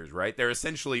disruptors, right? They're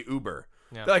essentially Uber.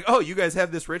 Yeah. They're like, oh, you guys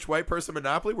have this rich white person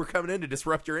monopoly? We're coming in to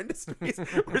disrupt your industries.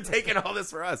 We're taking all this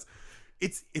for us.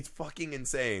 It's fucking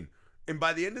insane. And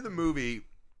by the end of the movie,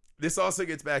 this also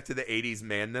gets back to the 80s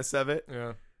madness of it.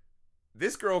 Yeah.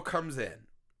 This girl comes in,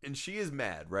 and she is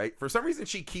mad, right? For some reason,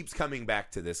 she keeps coming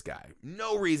back to this guy.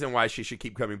 No reason why she should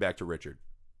keep coming back to Richard.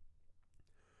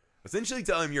 Essentially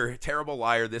tell him you're a terrible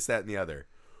liar, this, that, and the other.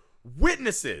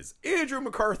 Witnesses Andrew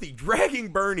McCarthy dragging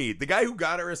Bernie, the guy who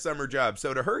got her a summer job.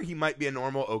 So to her, he might be a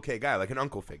normal, okay guy, like an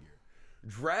uncle figure.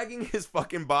 Dragging his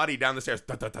fucking body down the stairs.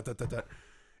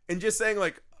 And just saying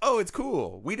like, oh, it's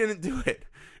cool. We didn't do it.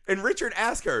 And Richard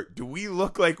asked her, do we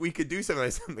look like we could do something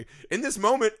like something? In this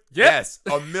moment, yes.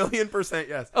 1,000,000%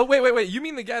 yes. Oh, wait. You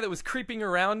mean the guy that was creeping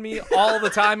around me all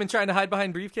the time and trying to hide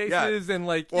behind briefcases and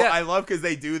like, well, I love because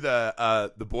they do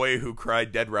the boy who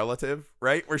cried dead relative,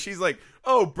 right? Where she's like,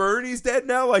 oh, Bernie's dead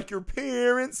now? Like your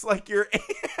parents, like your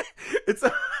aunt. It's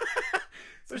a...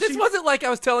 So this wasn't like I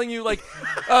was telling you, like,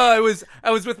 I was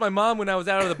with my mom when I was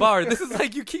out of the bar. This is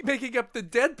like you keep making up the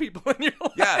dead people in your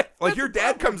life. Yeah, like your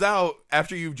dad comes out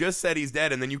after you've just said he's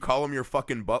dead, and then you call him your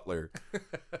fucking butler.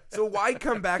 So why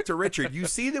come back to Richard? You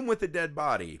see them with a dead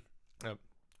body. Yep.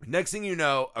 Next thing you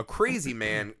know,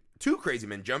 two crazy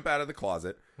men jump out of the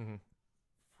closet. Mm-hmm.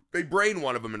 They brain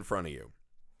one of them in front of you.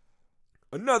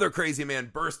 Another crazy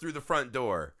man bursts through the front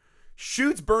door,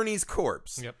 shoots Bernie's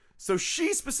corpse. Yep. So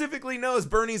she specifically knows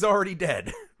Bernie's already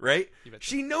dead, right?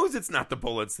 She knows it's not the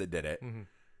bullets that did it. Mm-hmm.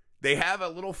 They have a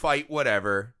little fight,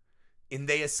 whatever, and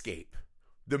they escape.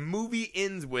 The movie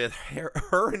ends with her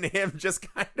and him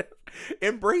just kind of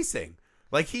embracing.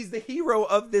 Like he's the hero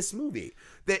of this movie.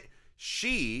 That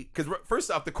she, because first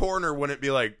off, the coroner wouldn't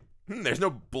be like, there's no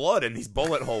blood in these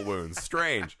bullet hole wounds.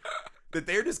 Strange. That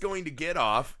they're just going to get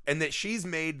off, and that she's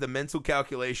made the mental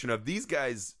calculation of these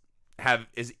guys have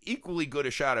is equally good a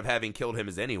shot of having killed him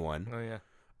as anyone. Oh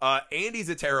yeah. Andy's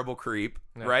a terrible creep,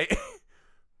 right?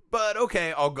 But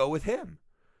okay, I'll go with him.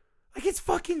 Like it's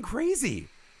fucking crazy.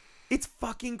 It's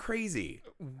fucking crazy.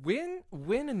 When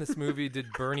in this movie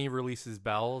did Bernie release his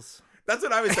bowels? That's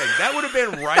what I was saying. That would have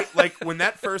been right. Like when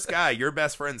that first guy, your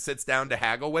best friend, sits down to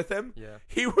haggle with him. Yeah.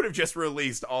 He would have just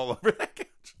released all over that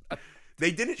couch. They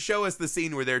didn't show us the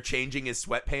scene where they're changing his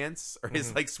sweatpants or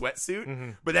his like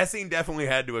sweatsuit, but that scene definitely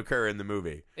had to occur in the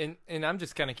movie. And I'm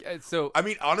just kind of so. I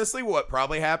mean, honestly, what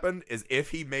probably happened is if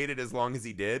he made it as long as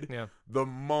he did, the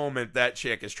moment that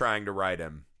chick is trying to ride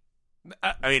him,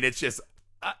 I mean, it's just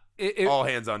all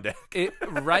hands on deck.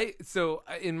 Right. So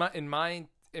in my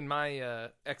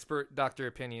expert doctor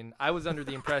opinion, I was under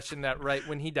the impression that right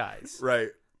when he dies, right,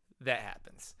 that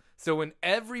happens. So when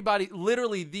everybody,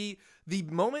 literally the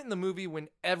moment in the movie when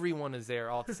everyone is there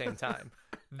all at the same time,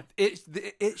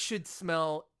 it should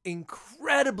smell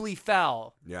incredibly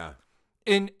foul. Yeah.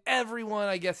 And everyone,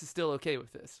 I guess, is still okay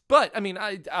with this. But, I mean,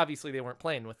 obviously they weren't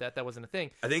playing with that. That wasn't a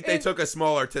thing. I think they took a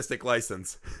small artistic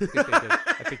license.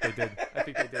 I think they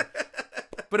did.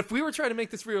 But if we were trying to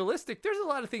make this realistic, there's a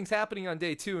lot of things happening on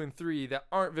day 2 and 3 that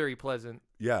aren't very pleasant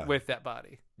with that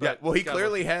body. But well, he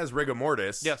clearly has rigor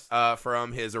mortis yes.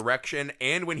 From his erection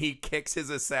and when he kicks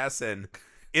his assassin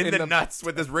in the nuts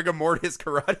with his rigor mortis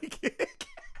karate kick.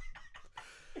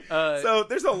 So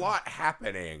there's a lot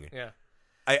happening. Yeah.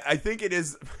 I think it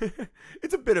is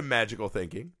it's a bit of magical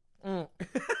thinking.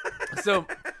 So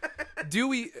do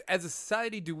we, as a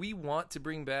society, do we want to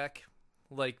bring back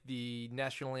like the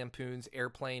National Lampoon's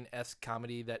Airplane-esque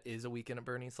comedy that is A Weekend at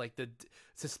Bernie's? Like the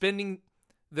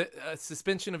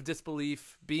suspension of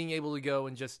disbelief, being able to go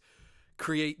and just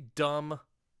create dumb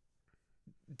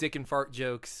dick and fart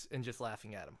jokes and just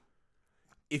laughing at them.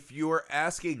 If you're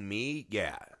asking me,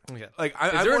 yeah. Okay. Like,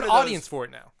 is there an audience for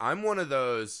it now? I'm one of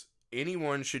those,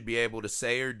 anyone should be able to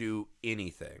say or do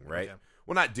anything, right? Okay.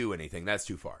 Well, not do anything. That's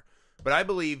too far. But I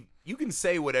believe you can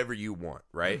say whatever you want,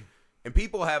 right? And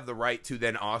people have the right to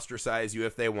then ostracize you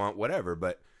if they want, whatever.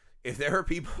 But if there are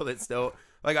people that still...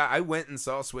 Like, I went and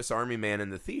saw Swiss Army Man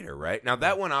in the theater, right? Now,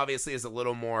 that one obviously is a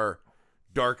little more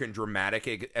dark and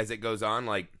dramatic as it goes on.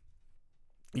 Like,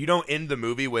 you don't end the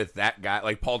movie with that guy,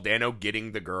 like Paul Dano,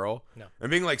 getting the girl. No.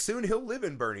 And being like, soon he'll live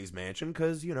in Bernie's mansion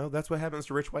because, you know, that's what happens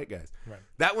to rich white guys. Right.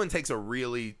 That one takes a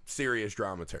really serious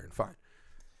drama turn. Fine.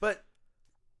 But,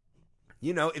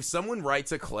 you know, if someone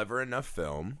writes a clever enough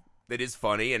film that is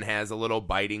funny and has a little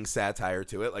biting satire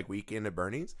to it, like Weekend at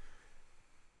Bernie's,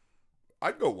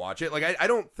 I'd go watch it. Like, I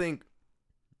don't think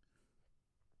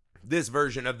this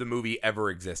version of the movie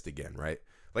ever exists again, right?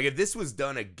 Like, if this was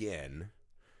done again,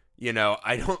 you know,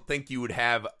 I don't think you would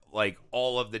have, like,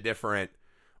 all of the different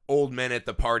old men at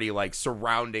the party, like,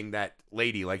 surrounding that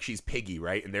lady like she's Piggy,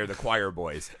 right? And they're the choir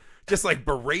boys. Just, like,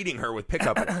 berating her with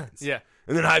pickup lines. Yeah.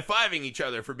 And then high-fiving each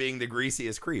other for being the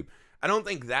greasiest creep. I don't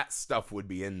think that stuff would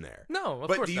be in there. No,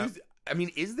 of course not. I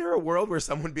mean, is there a world where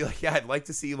someone would be like, yeah, I'd like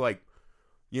to see, like,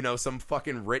 you know, some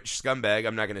fucking rich scumbag,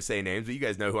 I'm not going to say names, but you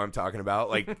guys know who I'm talking about,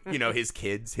 like, you know, his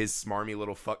kids, his smarmy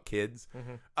little fuck kids,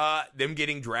 them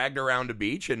getting dragged around a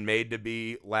beach and made to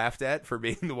be laughed at for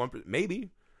being the one,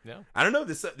 maybe. Yeah. I don't know,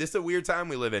 this is a weird time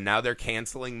we live in. Now they're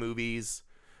canceling movies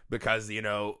because, you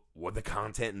know, what the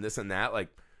content and this and that, like,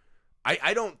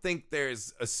 I don't think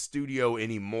there's a studio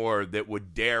anymore that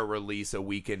would dare release a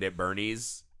Weekend at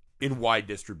Bernie's in wide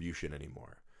distribution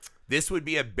anymore. This would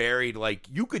be a buried, like,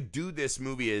 you could do this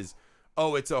movie as,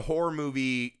 oh, it's a horror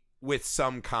movie with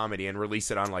some comedy and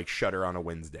release it on, like, Shudder on a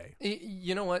Wednesday.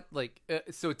 You know what? Like,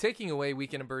 so taking away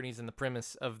Weekend at Bernie's and the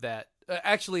premise of that,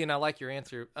 actually, and I like your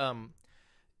answer,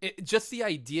 just the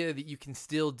idea that you can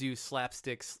still do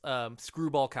slapstick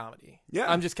screwball comedy. Yeah.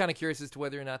 I'm just kind of curious as to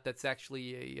whether or not that's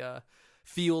actually a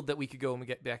field that we could go and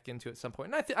get back into at some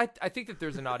point. And I think that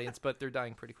there's an audience, but they're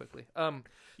dying pretty quickly.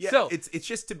 Yeah, so it's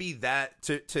just to be that,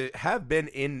 to have been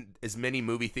in as many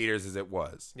movie theaters as it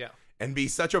was. Yeah. And be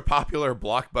such a popular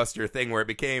blockbuster thing where it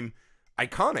became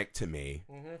iconic to me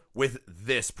with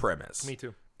this premise. Me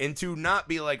too. And to not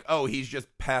be like, oh, he's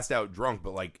just passed out drunk,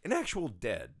 but like an actual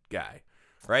dead guy,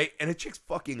 right? And a chick's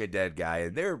fucking a dead guy,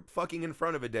 and they're fucking in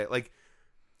front of a dead, like,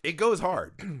 it goes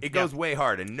hard. It goes way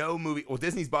hard. And no movie, well,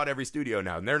 Disney's bought every studio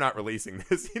now, and they're not releasing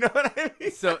this. You know what I mean?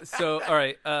 So all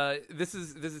right. This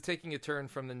is taking a turn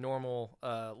from the normal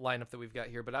lineup that we've got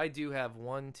here, but I do have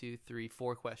 1, 2, 3,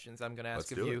 4 questions I'm going to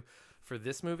ask of you for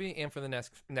this movie and for the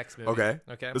next movie. Okay.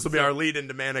 This will be our lead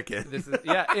into Mannequin. This is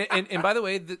and by the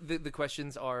way, the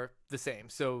questions are the same.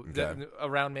 So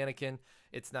around Mannequin,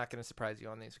 it's not going to surprise you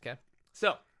on these. Okay.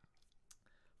 So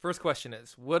first question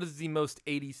is, what is the most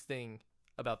 80s thing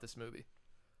about this movie?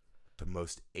 The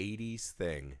most 80s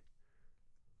thing.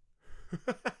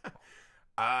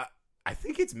 I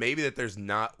think it's maybe that there's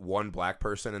not one black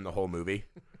person in the whole movie.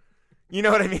 You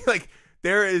know what I mean? Like,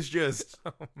 there is just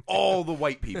all the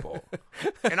white people.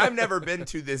 And I've never been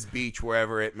to this beach,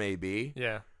 wherever it may be.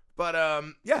 Yeah. But,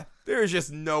 yeah, there is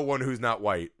just no one who's not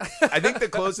white. I think the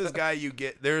closest guy you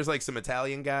get, there's like some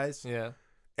Italian guys. Yeah.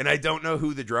 And I don't know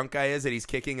who the drunk guy is that he's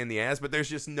kicking in the ass, but there's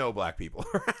just no black people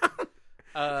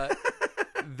around.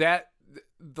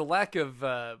 The lack of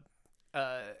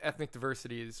ethnic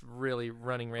diversity is really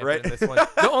running rampant in this one.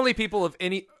 The only people of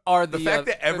any are the fact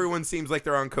that everyone seems like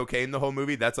they're on cocaine the whole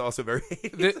movie. That's also very.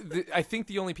 I think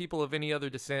the only people of any other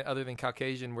descent other than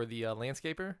Caucasian were the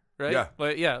landscaper, right?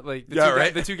 Yeah, like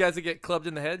the two guys that get clubbed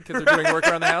in the head because they're doing work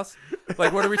around the house.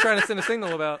 Like, what are we trying to send a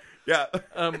signal about? Yeah.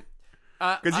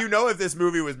 Because you know, if this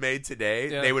movie was made today,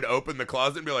 they would open the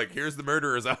closet and be like, "Here's the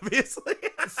murderers," obviously.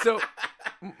 So,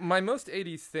 my most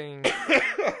 80s thing,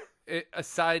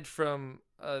 aside from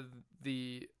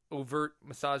the overt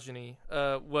misogyny,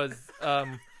 was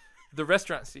the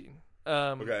restaurant scene.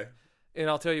 Okay. And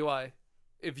I'll tell you why.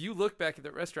 If you look back at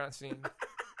the restaurant scene,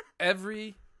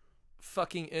 every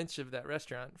fucking inch of that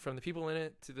restaurant, from the people in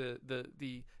it to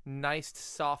the nice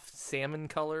soft salmon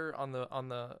color on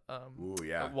the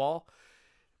wall.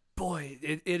 Boy,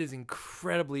 it is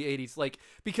incredibly 80s. Like,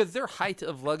 because their height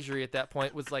of luxury at that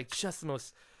point was like just the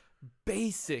most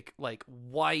basic, like,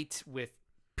 white with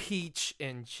peach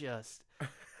and just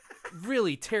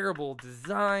really terrible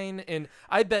design. And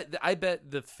I bet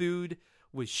the food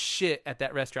was shit at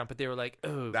that restaurant, but they were like,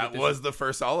 oh, that was the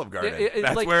first Olive Garden.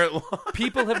 That's like, where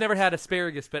people have never had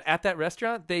asparagus, but at that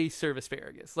restaurant they serve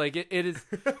asparagus. Like, it is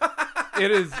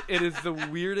it is the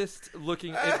weirdest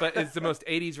looking, but it's the most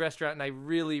 80s restaurant, and I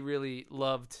really, really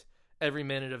loved every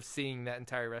minute of seeing that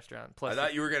entire restaurant. Plus, I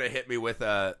thought you were gonna hit me with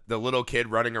the little kid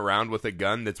running around with a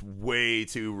gun that's way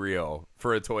too real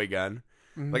for a toy gun.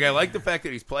 Like, I like the fact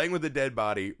that he's playing with a dead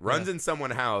body, runs in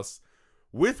someone's house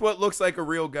with what looks like a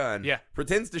real gun,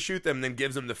 pretends to shoot them, then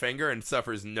gives them the finger and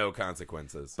suffers no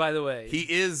consequences. By the way, he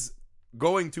is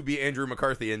going to be Andrew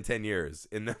McCarthy in 10 years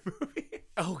in the movie.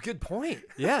 Oh, good point.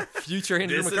 Yeah, future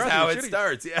Andrew this McCarthy. This is how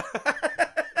it starts,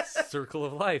 yeah. Circle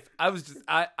of life. I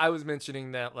was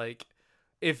mentioning that, like,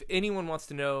 if anyone wants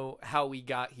to know how we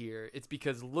got here, it's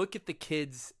because look at the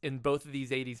kids in both of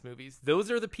these 80s movies.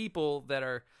 Those are the people that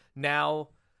are now,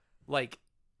 like,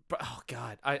 oh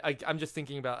God, I'm just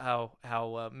thinking about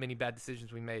how many bad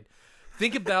decisions we made.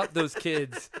 Think about those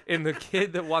kids and the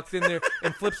kid that walks in there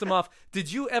and flips them off.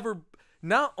 Did you ever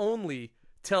not only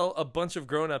tell a bunch of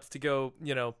grown-ups to go,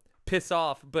 piss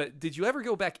off, but did you ever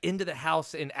go back into the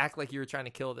house and act like you were trying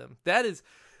to kill them? That is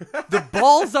the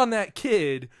balls on that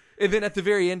kid. And then at the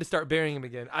very end to start burying him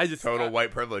again. Total white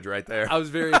privilege right there. I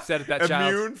was very upset at that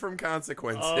child. Immune from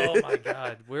consequences. Oh my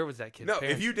God. Where was that kid? No,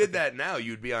 if you did that now,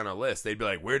 you'd be on a list. They'd be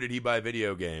like, where did he buy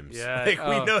video games? Yeah. Like,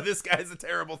 we know this guy's a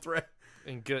terrible threat.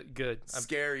 And good.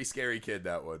 Scary kid,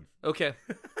 that one. Okay.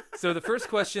 So the first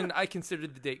question, I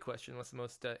considered the date question. What's the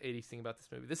most 80s thing about this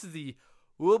movie? This is the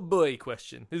oh boy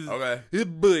question. This is, Okay. Oh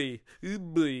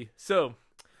boy. So,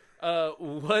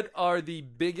 what are the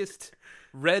biggest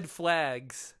red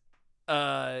flags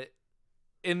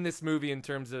in this movie in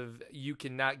terms of you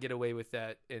cannot get away with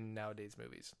that in nowadays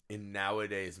movies? In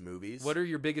nowadays movies? What are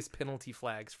your biggest penalty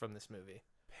flags from this movie?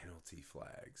 Penalty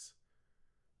flags.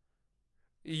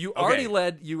 You already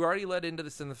led into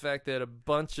this in the fact that a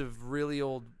bunch of really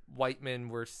old white men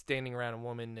were standing around a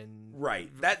woman and right.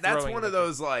 That's one of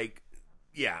those like,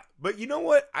 yeah. But you know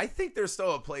what? I think there's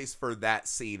still a place for that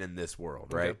scene in this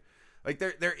world, right? Okay.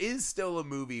 Like there is still a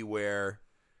movie where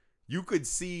you could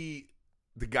see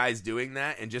the guys doing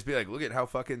that and just be like, look at how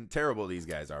fucking terrible these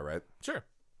guys are, right? Sure.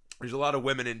 There's a lot of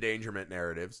women endangerment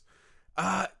narratives.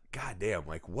 God damn,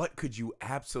 like what could you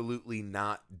absolutely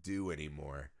not do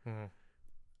anymore? Mm-hmm.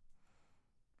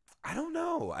 I don't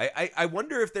know. I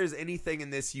wonder if there's anything in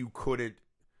this you couldn't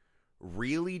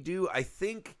really do. I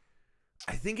think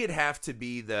it'd have to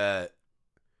be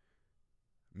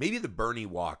maybe the Bernie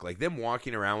walk, like them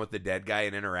walking around with the dead guy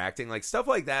and interacting, like stuff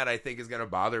like that. I think is going to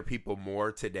bother people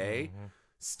more today,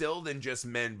 still than just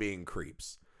men being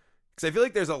creeps. Because I feel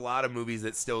like there's a lot of movies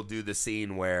that still do the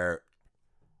scene where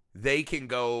they can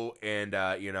go and,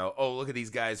 oh, look at these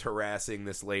guys harassing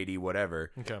this lady, whatever.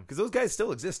 Okay. Because those guys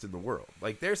still exist in the world.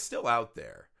 Like, they're still out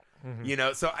there.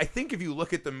 Mm-hmm. So I think if you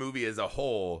look at the movie as a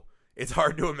whole, it's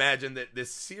hard to imagine that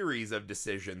this series of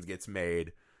decisions gets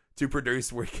made to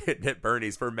produce Wicked at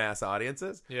Bernie's for mass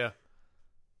audiences. Yeah.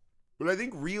 But I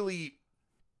think really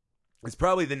it's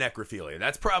probably the necrophilia.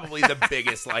 That's probably the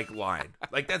biggest line.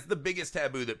 Like that's the biggest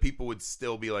taboo that people would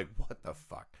still be like, what the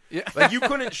fuck? Yeah. Like you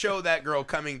couldn't show that girl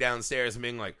coming downstairs and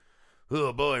being like,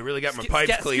 oh boy, I really got my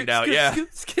pipes cleaned out.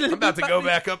 I'm about to go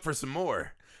back up for some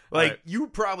more. Like you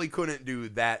probably couldn't do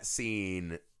that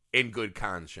scene in good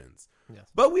conscience. Yes.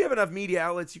 But we have enough media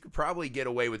outlets. You could probably get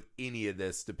away with any of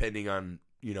this depending on,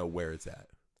 where it's at.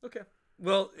 Okay.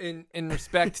 Well, in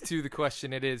respect to the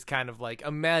question, it is kind of like,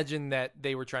 imagine that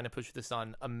they were trying to push this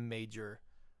on a major,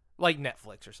 like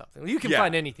Netflix or something. You can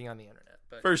find anything on the internet.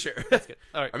 But for sure. That's good.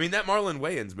 All right. I mean, that Marlon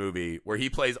Wayans movie where he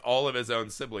plays all of his own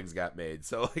siblings got made.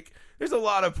 So, like, there's a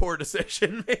lot of poor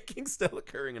decision making still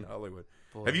occurring in Hollywood.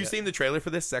 Boy, have you seen the trailer for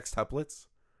this, Sextuplets?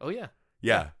 Oh, yeah.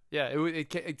 Yeah. Yeah,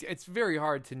 it's very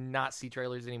hard to not see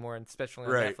trailers anymore, and especially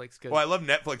on Netflix. Well, I love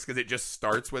Netflix because it just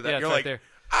starts with it. You're like, there.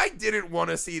 I didn't want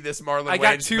to see this Marlon Wayans. I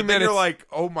got 2 minutes. Then you're like,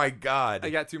 oh my God. I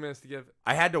got 2 minutes to give.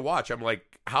 I had to watch. I'm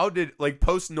like, how did,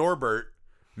 post Norbert,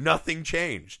 nothing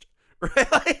changed. Right?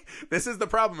 Like, this is the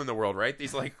problem in the world, right?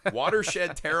 These,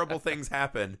 watershed terrible things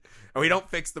happen, and we don't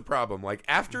fix the problem. Like,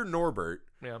 after Norbert,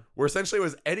 where essentially it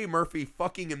was Eddie Murphy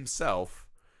fucking himself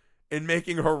and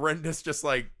making horrendous, just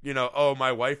oh,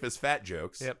 my wife is fat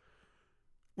jokes. Yep.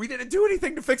 We didn't do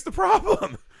anything to fix the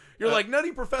problem. You're like,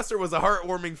 Nutty Professor was a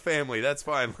heartwarming family. That's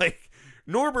fine. Like,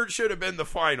 Norbert should have been the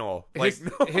final. Like,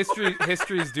 no.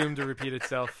 History is doomed to repeat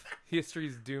itself. History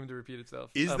is doomed to repeat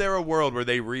itself. Is there a world where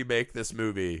they remake this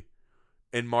movie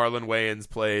and Marlon Wayans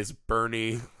plays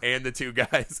Bernie and the two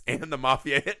guys and the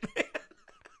mafia hitman?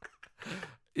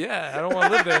 Yeah, I don't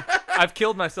want to live there. I've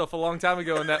killed myself a long time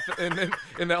ago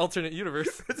in the alternate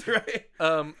universe. That's right.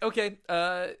 Okay.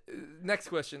 Next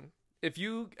question. If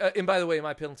you and by the way,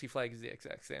 my penalty flag is the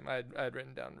exact same. I had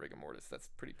written down rigor mortis. That's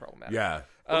pretty problematic. Yeah.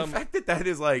 Well, the fact that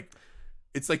is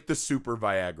it's like the super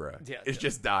Viagra. Yeah. It's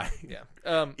just die.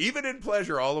 Yeah. Even in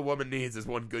pleasure, all a woman needs is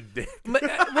one good dick.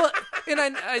 Well, and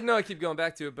I know I keep going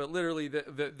back to it, but literally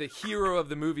the hero of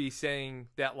the movie saying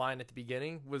that line at the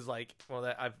beginning was like, well,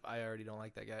 I already don't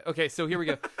like that guy. Okay, so here we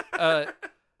go.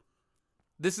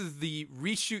 This is the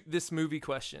reshoot this movie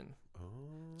question.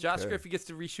 Oh, Josh Griffey gets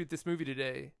to reshoot this movie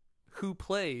today. Who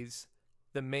plays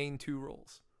the main two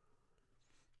roles?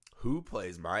 Who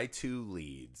plays my two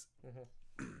leads?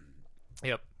 Mm-hmm.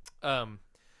 Yep.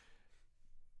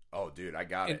 Oh, dude, I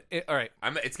got it. All right.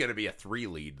 It's gonna be a 3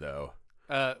 lead though.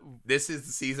 This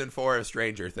is season 4 of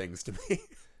Stranger Things to me.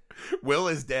 Will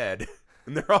is dead,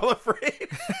 and they're all afraid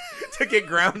to get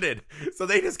grounded, so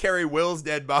they just carry Will's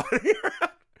dead body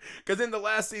around. Because in the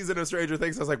last season of Stranger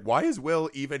Things, I was like, why is Will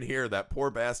even here? That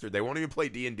poor bastard. They won't even play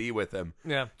D&D with him.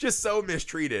 Yeah. Just so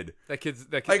mistreated. That kid's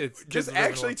just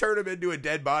actually turn him into a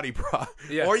dead body prop.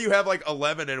 Yeah. Or you have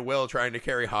 11 and Will trying to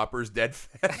carry Hopper's dead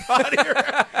fat body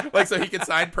around. So he can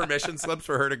sign permission slips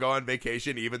for her to go on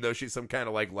vacation even though she's some kind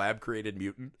of lab created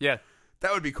mutant. Yeah.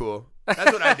 That would be cool.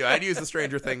 That's what I'd do. I'd use the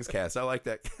Stranger Things cast. I like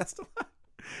that cast a lot.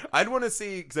 I'd want to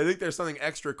see, because I think there's something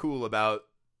extra cool about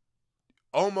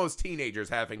almost teenagers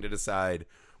having to decide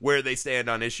where they stand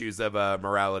on issues of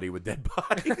morality with dead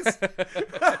bodies.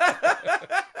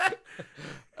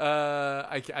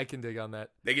 I can dig on that.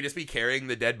 They could just be carrying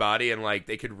the dead body and like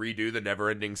they could redo the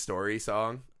Neverending Story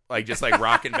song, like just like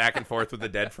rocking back and forth with a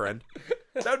dead friend.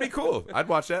 That would be cool. I'd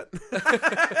watch that.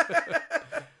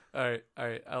 All right.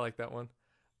 I like that one.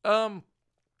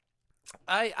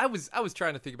 I was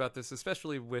trying to think about this,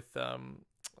 especially with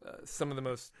some of the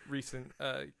most recent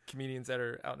comedians that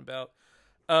are out and about.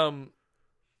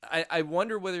 I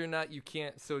wonder whether or not you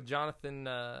can't. So Jonathan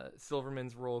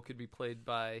Silverman's role could be played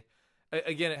by.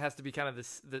 Again, it has to be kind of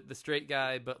the straight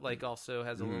guy, but like also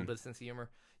has a little bit of sense of humor.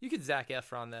 You could Zac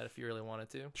Efron that if you really wanted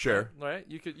to. Sure. Right?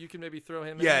 You could maybe throw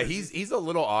him. Yeah, in he's a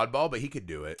little oddball, but he could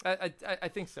do it. I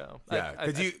think so. Yeah,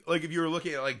 because you like if you were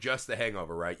looking at like just The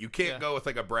Hangover, right? You can't go with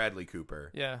like a Bradley Cooper.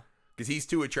 Yeah. Because he's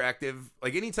too attractive.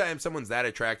 Like anytime someone's that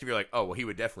attractive, you're like, oh well, he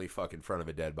would definitely fuck in front of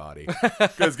a dead body.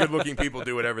 Because good-looking people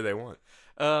do whatever they want.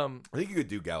 I think you could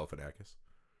do Galifianakis.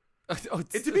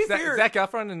 To be fair, Zac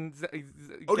Efron and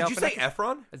did you say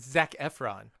Efron? Zac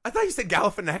Efron. I thought you said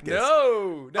Galifianakis.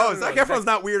 No. Zac Efron's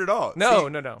not weird at all. No.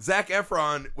 Zac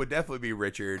Efron would definitely be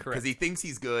Richard because he thinks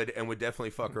he's good and would definitely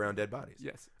fuck around dead bodies.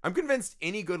 Yes. I'm convinced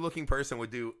any good-looking person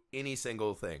would do any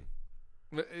single thing.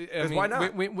 I mean, why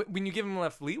not? When you give him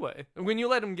enough leeway, when you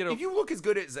let him get, if you look as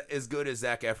good as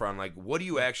Zac Efron, like, what do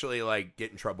you actually like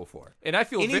get in trouble for? And I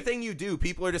feel anything you do,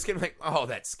 people are just gonna be like, oh,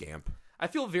 that scamp. I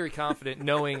feel very confident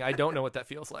knowing I don't know what that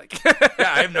feels like. Yeah,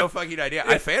 I have no fucking idea.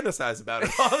 I fantasize about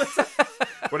it all the time.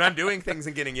 When I'm doing things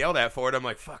and getting yelled at for it, I'm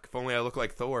like, fuck, if only I look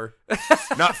like Thor.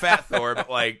 Not fat Thor, but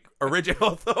like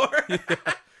original Thor. Yeah,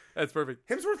 that's perfect.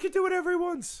 Hemsworth can do whatever he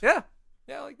wants. Yeah,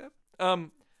 I like that.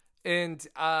 And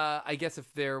I guess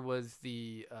if there was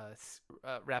the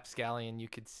rapscallion, you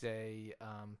could say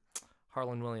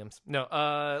Harlan Williams. No,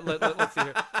 let's see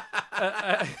here.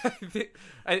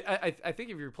 I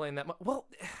think if you were playing that, well,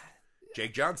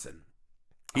 Jake Johnson,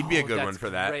 he'd be a good one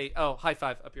for that. Great. Oh, high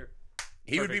five up here.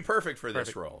 He would be perfect for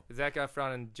this role. Zac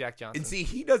Efron and Jack Johnson. And see,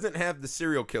 he doesn't have the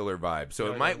serial killer vibe,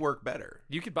 so it might work better.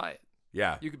 You could buy it.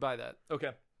 Yeah, you could buy that.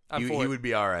 Okay, he would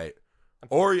be all right.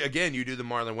 Or again, you do the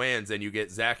Marlon Wayans and you get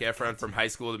Zac Efron from High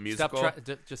School the Musical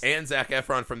and Zac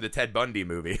Efron from the Ted Bundy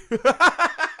movie.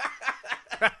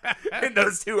 And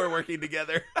those two are working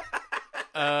together.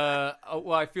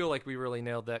 Well, I feel like we really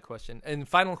nailed that question. And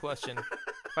final question.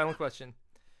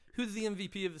 Who's the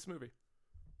MVP of this movie?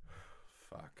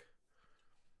 Fuck.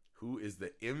 Who is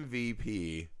the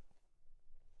MVP?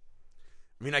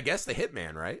 I mean, I guess the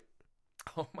Hitman, right?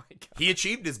 Oh my god. He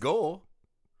achieved his goal.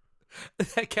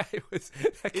 That guy was.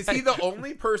 Is he the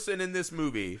only person in this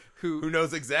movie who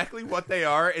knows exactly what they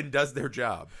are and does their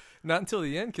job? Not until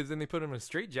the end, because then they put him in a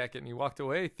straitjacket and he walked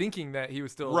away thinking that he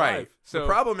was still alive. Right. So the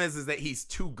problem is that he's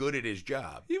too good at his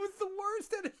job. He was the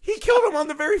worst at it. He killed him on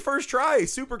the very first try,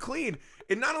 super clean.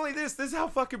 And not only this is how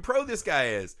fucking pro this guy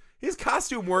is. His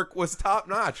costume work was top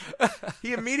notch.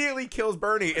 He immediately kills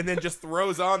Bernie and then just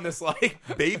throws on this like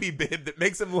baby bib that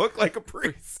makes him look like a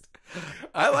priest.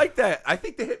 I like that. I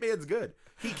think the Hitman's good.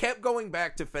 He kept going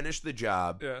back to finish the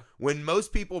job when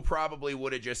most people probably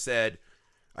would have just said,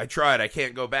 I tried, I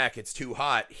can't go back, it's too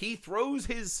hot. He throws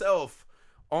himself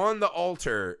on the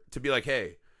altar to be like,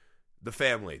 hey, the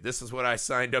family, this is what I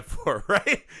signed up for,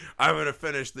 right? I'm going to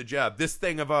finish the job. This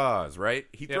thing of Oz, right?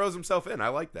 He throws himself in. I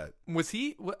like that.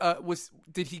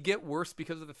 Did he get worse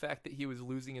because of the fact that he was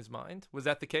losing his mind? Was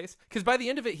that the case? Because by the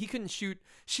end of it, he couldn't shoot.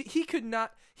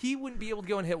 He wouldn't be able to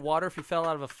go and hit water if he fell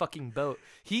out of a fucking boat.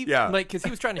 Because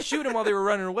he was trying to shoot him while they were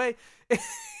running away.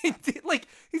 Like,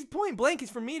 he's point blank.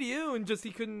 He's from me to you, and just he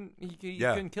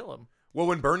couldn't kill him. Well,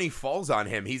 when Bernie falls on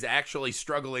him, he's actually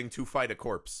struggling to fight a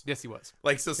corpse. Yes, he was.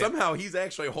 Like, so somehow he's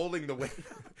actually holding the weight.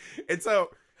 And so,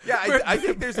 I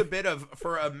think there's a bit of,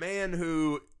 for a man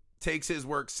who takes his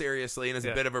work seriously and is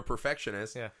a bit of a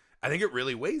perfectionist, I think it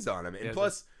really weighs on him. And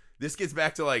plus, this gets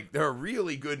back to, like, there are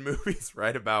really good movies,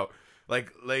 right, about,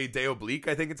 like, Le Diabolique,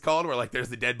 I think it's called, where, like, there's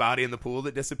the dead body in the pool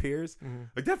that disappears. Mm-hmm.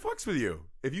 Like, that fucks with you.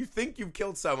 If you think you've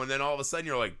killed someone, then all of a sudden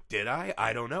you're like, did I?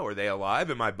 I don't know. Are they alive?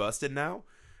 Am I busted now?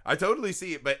 I totally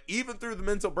see it, but even through the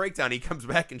mental breakdown, he comes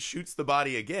back and shoots the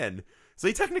body again. So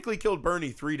he technically killed Bernie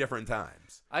 3 different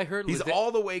times. I heard he's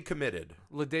all the way committed.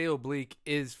 Le Diabolique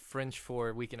is French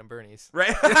for Weekend at Bernie's.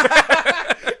 Right?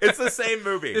 It's the same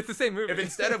movie. It's the same movie. If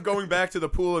instead of going back to the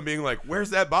pool and being like,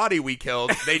 where's that body we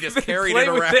killed, they just carried it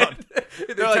around.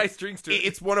 They're like, strings to it.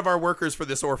 It's one of our workers for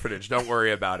this orphanage. Don't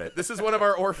worry about it. This is one of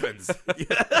our orphans.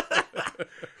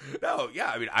 No,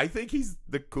 I mean, I think he's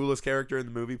the coolest character in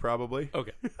the movie, probably.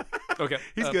 Okay.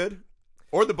 He's good.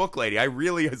 Or the book lady. I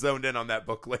really zoned in on that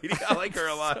book lady. I like her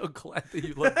a lot. So glad that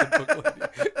you loved the book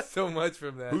lady so much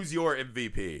from that. Who's your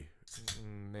MVP?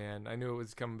 Man, I knew it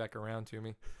was coming back around to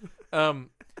me.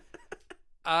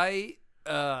 I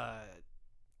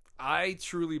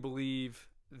truly believe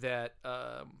that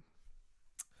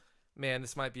man,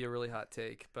 this might be a really hot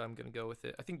take, but I'm gonna go with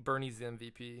it. I think Bernie's the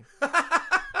MVP.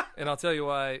 And I'll tell you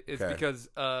why. It's because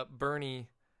Bernie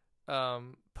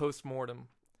post-mortem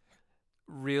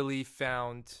really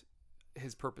found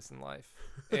his purpose in life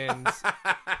and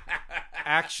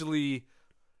actually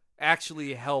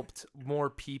helped more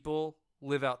people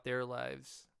live out their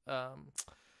lives,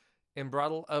 and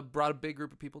brought a big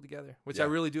group of people together, which I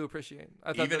really do appreciate.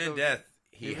 I thought even in death,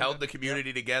 he held the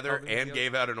community together and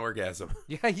gave out an orgasm.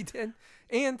 Yeah, he did.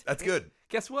 And that's good.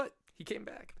 Guess what? He came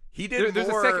back. He did There's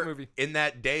more a second movie. in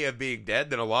that day of being dead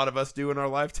than a lot of us do in our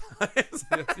lifetimes.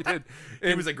 Yes, he did.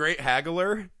 He was a great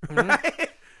haggler, right?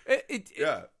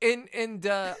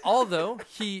 Although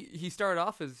he started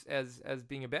off as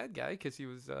being a bad guy because he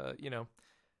was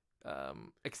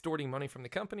extorting money from the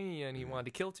company and he wanted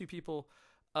to kill two people.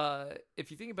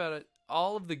 If you think about it,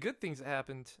 all of the good things that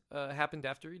happened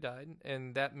after he died,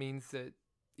 and that means that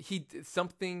he did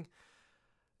something.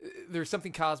 There's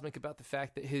something cosmic about the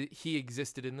fact that he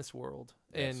existed in this world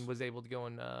and was able to go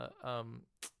and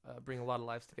bring a lot of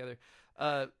lives together.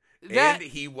 And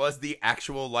he was the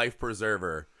actual life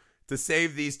preserver to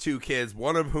save these two kids,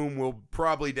 one of whom will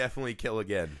probably definitely kill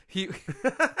again.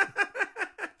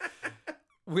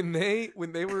 When they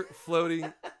were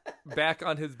floating back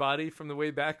on his body from the way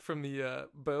back from the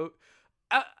boat,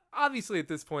 obviously at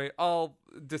this point all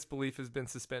disbelief has been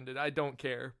suspended. I don't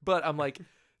care, but I'm like,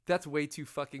 that's way too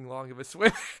fucking long of a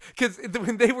swim. Because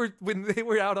when they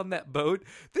were out on that boat,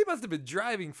 they must have been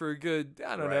driving for a good,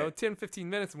 I don't know, 10, 15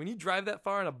 minutes. And when you drive that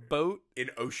far on a boat in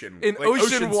ocean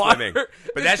water, swimming,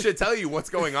 but that should tell you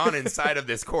what's going on inside of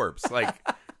this corpse. Like,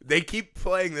 they keep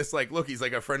playing this like, look, he's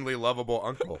like a friendly, lovable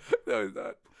uncle. No, he's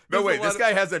not. No, wait, this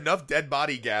guy has enough dead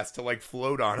body gas to like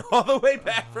float on all the way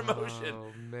back from ocean.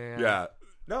 Oh man. Yeah.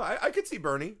 No, I could see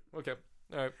Bernie. Okay.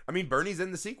 All right. I mean, Bernie's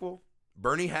in the sequel.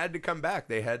 Bernie had to come back.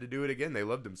 They had to do it again. They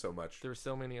loved him so much. There were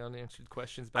so many unanswered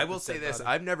questions. I will say this.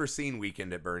 I've never seen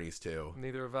Weekend at Bernie's 2.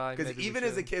 Neither have I. Because even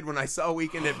as a kid, when I saw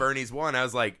Weekend at Bernie's 1, I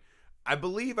was like, I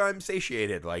believe I'm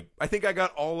satiated. Like, I think I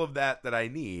got all of that I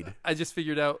need. I just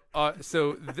figured out.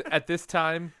 At this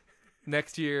time,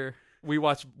 next year, we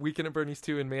watch Weekend at Bernie's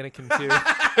 2 and Mannequin 2.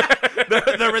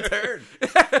 the return.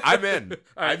 I'm in. Right.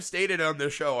 I've stated on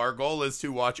this show, our goal is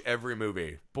to watch every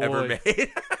movie ever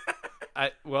made.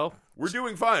 We're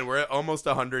doing fine. We're at almost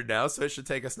 100 now, so it should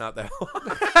take us not that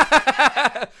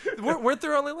long. Weren't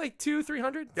there only like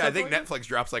 200-300? Yeah, I think Netflix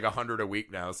drops like 100 a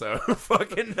week now, so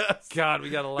fucking nuts. God,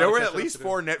 we got a lot. There were at least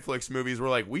 4 Netflix movies we're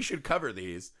like, we should cover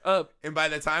these. And by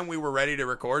the time we were ready to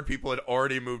record, people had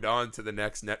already moved on to the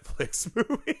next Netflix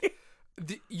movie.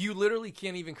 You literally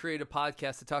can't even create a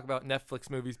podcast to talk about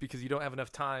Netflix movies because you don't have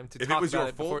enough time to talk about it. If it was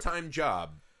your full-time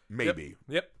job, maybe.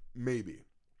 Yep. Maybe.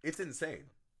 It's insane.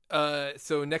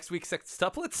 So next week,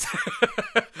 sextuplets?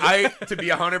 To be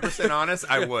 100% honest,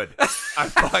 I would. I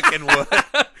fucking would.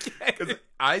 Because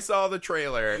I saw the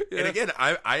trailer. Yeah. And again,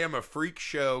 I am a freak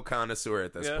show connoisseur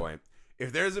at this point.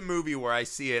 If there's a movie where I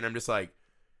see it and I'm just like,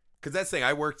 because that's the thing,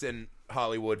 I worked in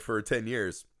Hollywood for 10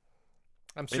 years.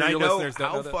 I'm sure and your listeners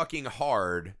don't know how fucking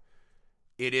hard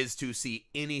it is to see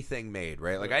anything made,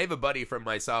 right? Like, I have a buddy from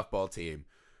my softball team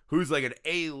who's like an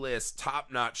A-list,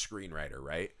 top-notch screenwriter,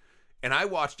 right? And I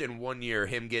watched in 1 year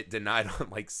him get denied on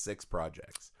like 6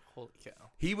 projects. Holy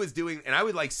cow. He was doing, and I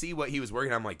would like see what he was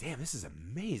working on. I'm like, damn, this is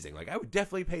amazing. Like, I would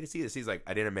definitely pay to see this. He's like,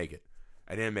 I didn't make it.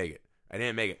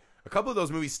 A couple of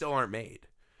those movies still aren't made.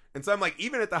 And so I'm like,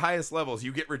 even at the highest levels,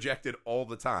 you get rejected all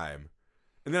the time.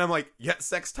 And then I'm like, yeah,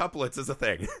 sextuplets is a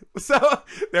thing. So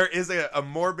there is a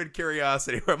morbid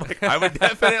curiosity where I'm like, I would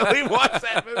definitely watch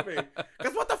that movie.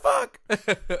 Because what the fuck?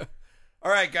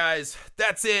 All right, guys,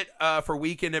 that's it for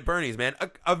Weekend at Bernie's, man.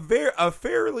 A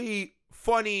fairly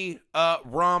funny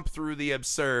romp through the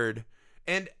absurd.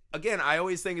 And again, I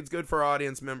always think it's good for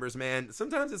audience members, man.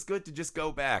 Sometimes it's good to just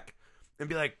go back and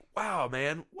be like, wow,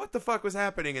 man, what the fuck was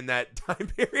happening in that time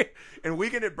period? And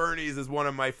Weekend at Bernie's is one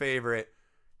of my favorite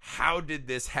how did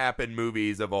this happen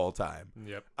movies of all time.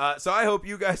 Yep. So I hope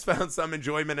you guys found some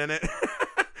enjoyment in it.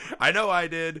 I know I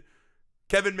did.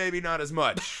 Kevin, maybe not as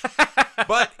much.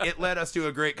 But it led us to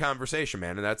a great conversation,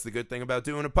 man. And that's the good thing about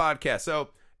doing a podcast. So,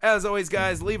 as always,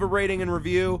 guys, leave a rating and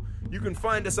review. You can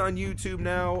find us on YouTube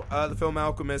now, The Film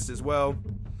Alchemist as well.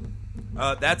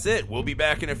 That's it. We'll be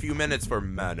back in a few minutes for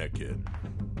Mannequin.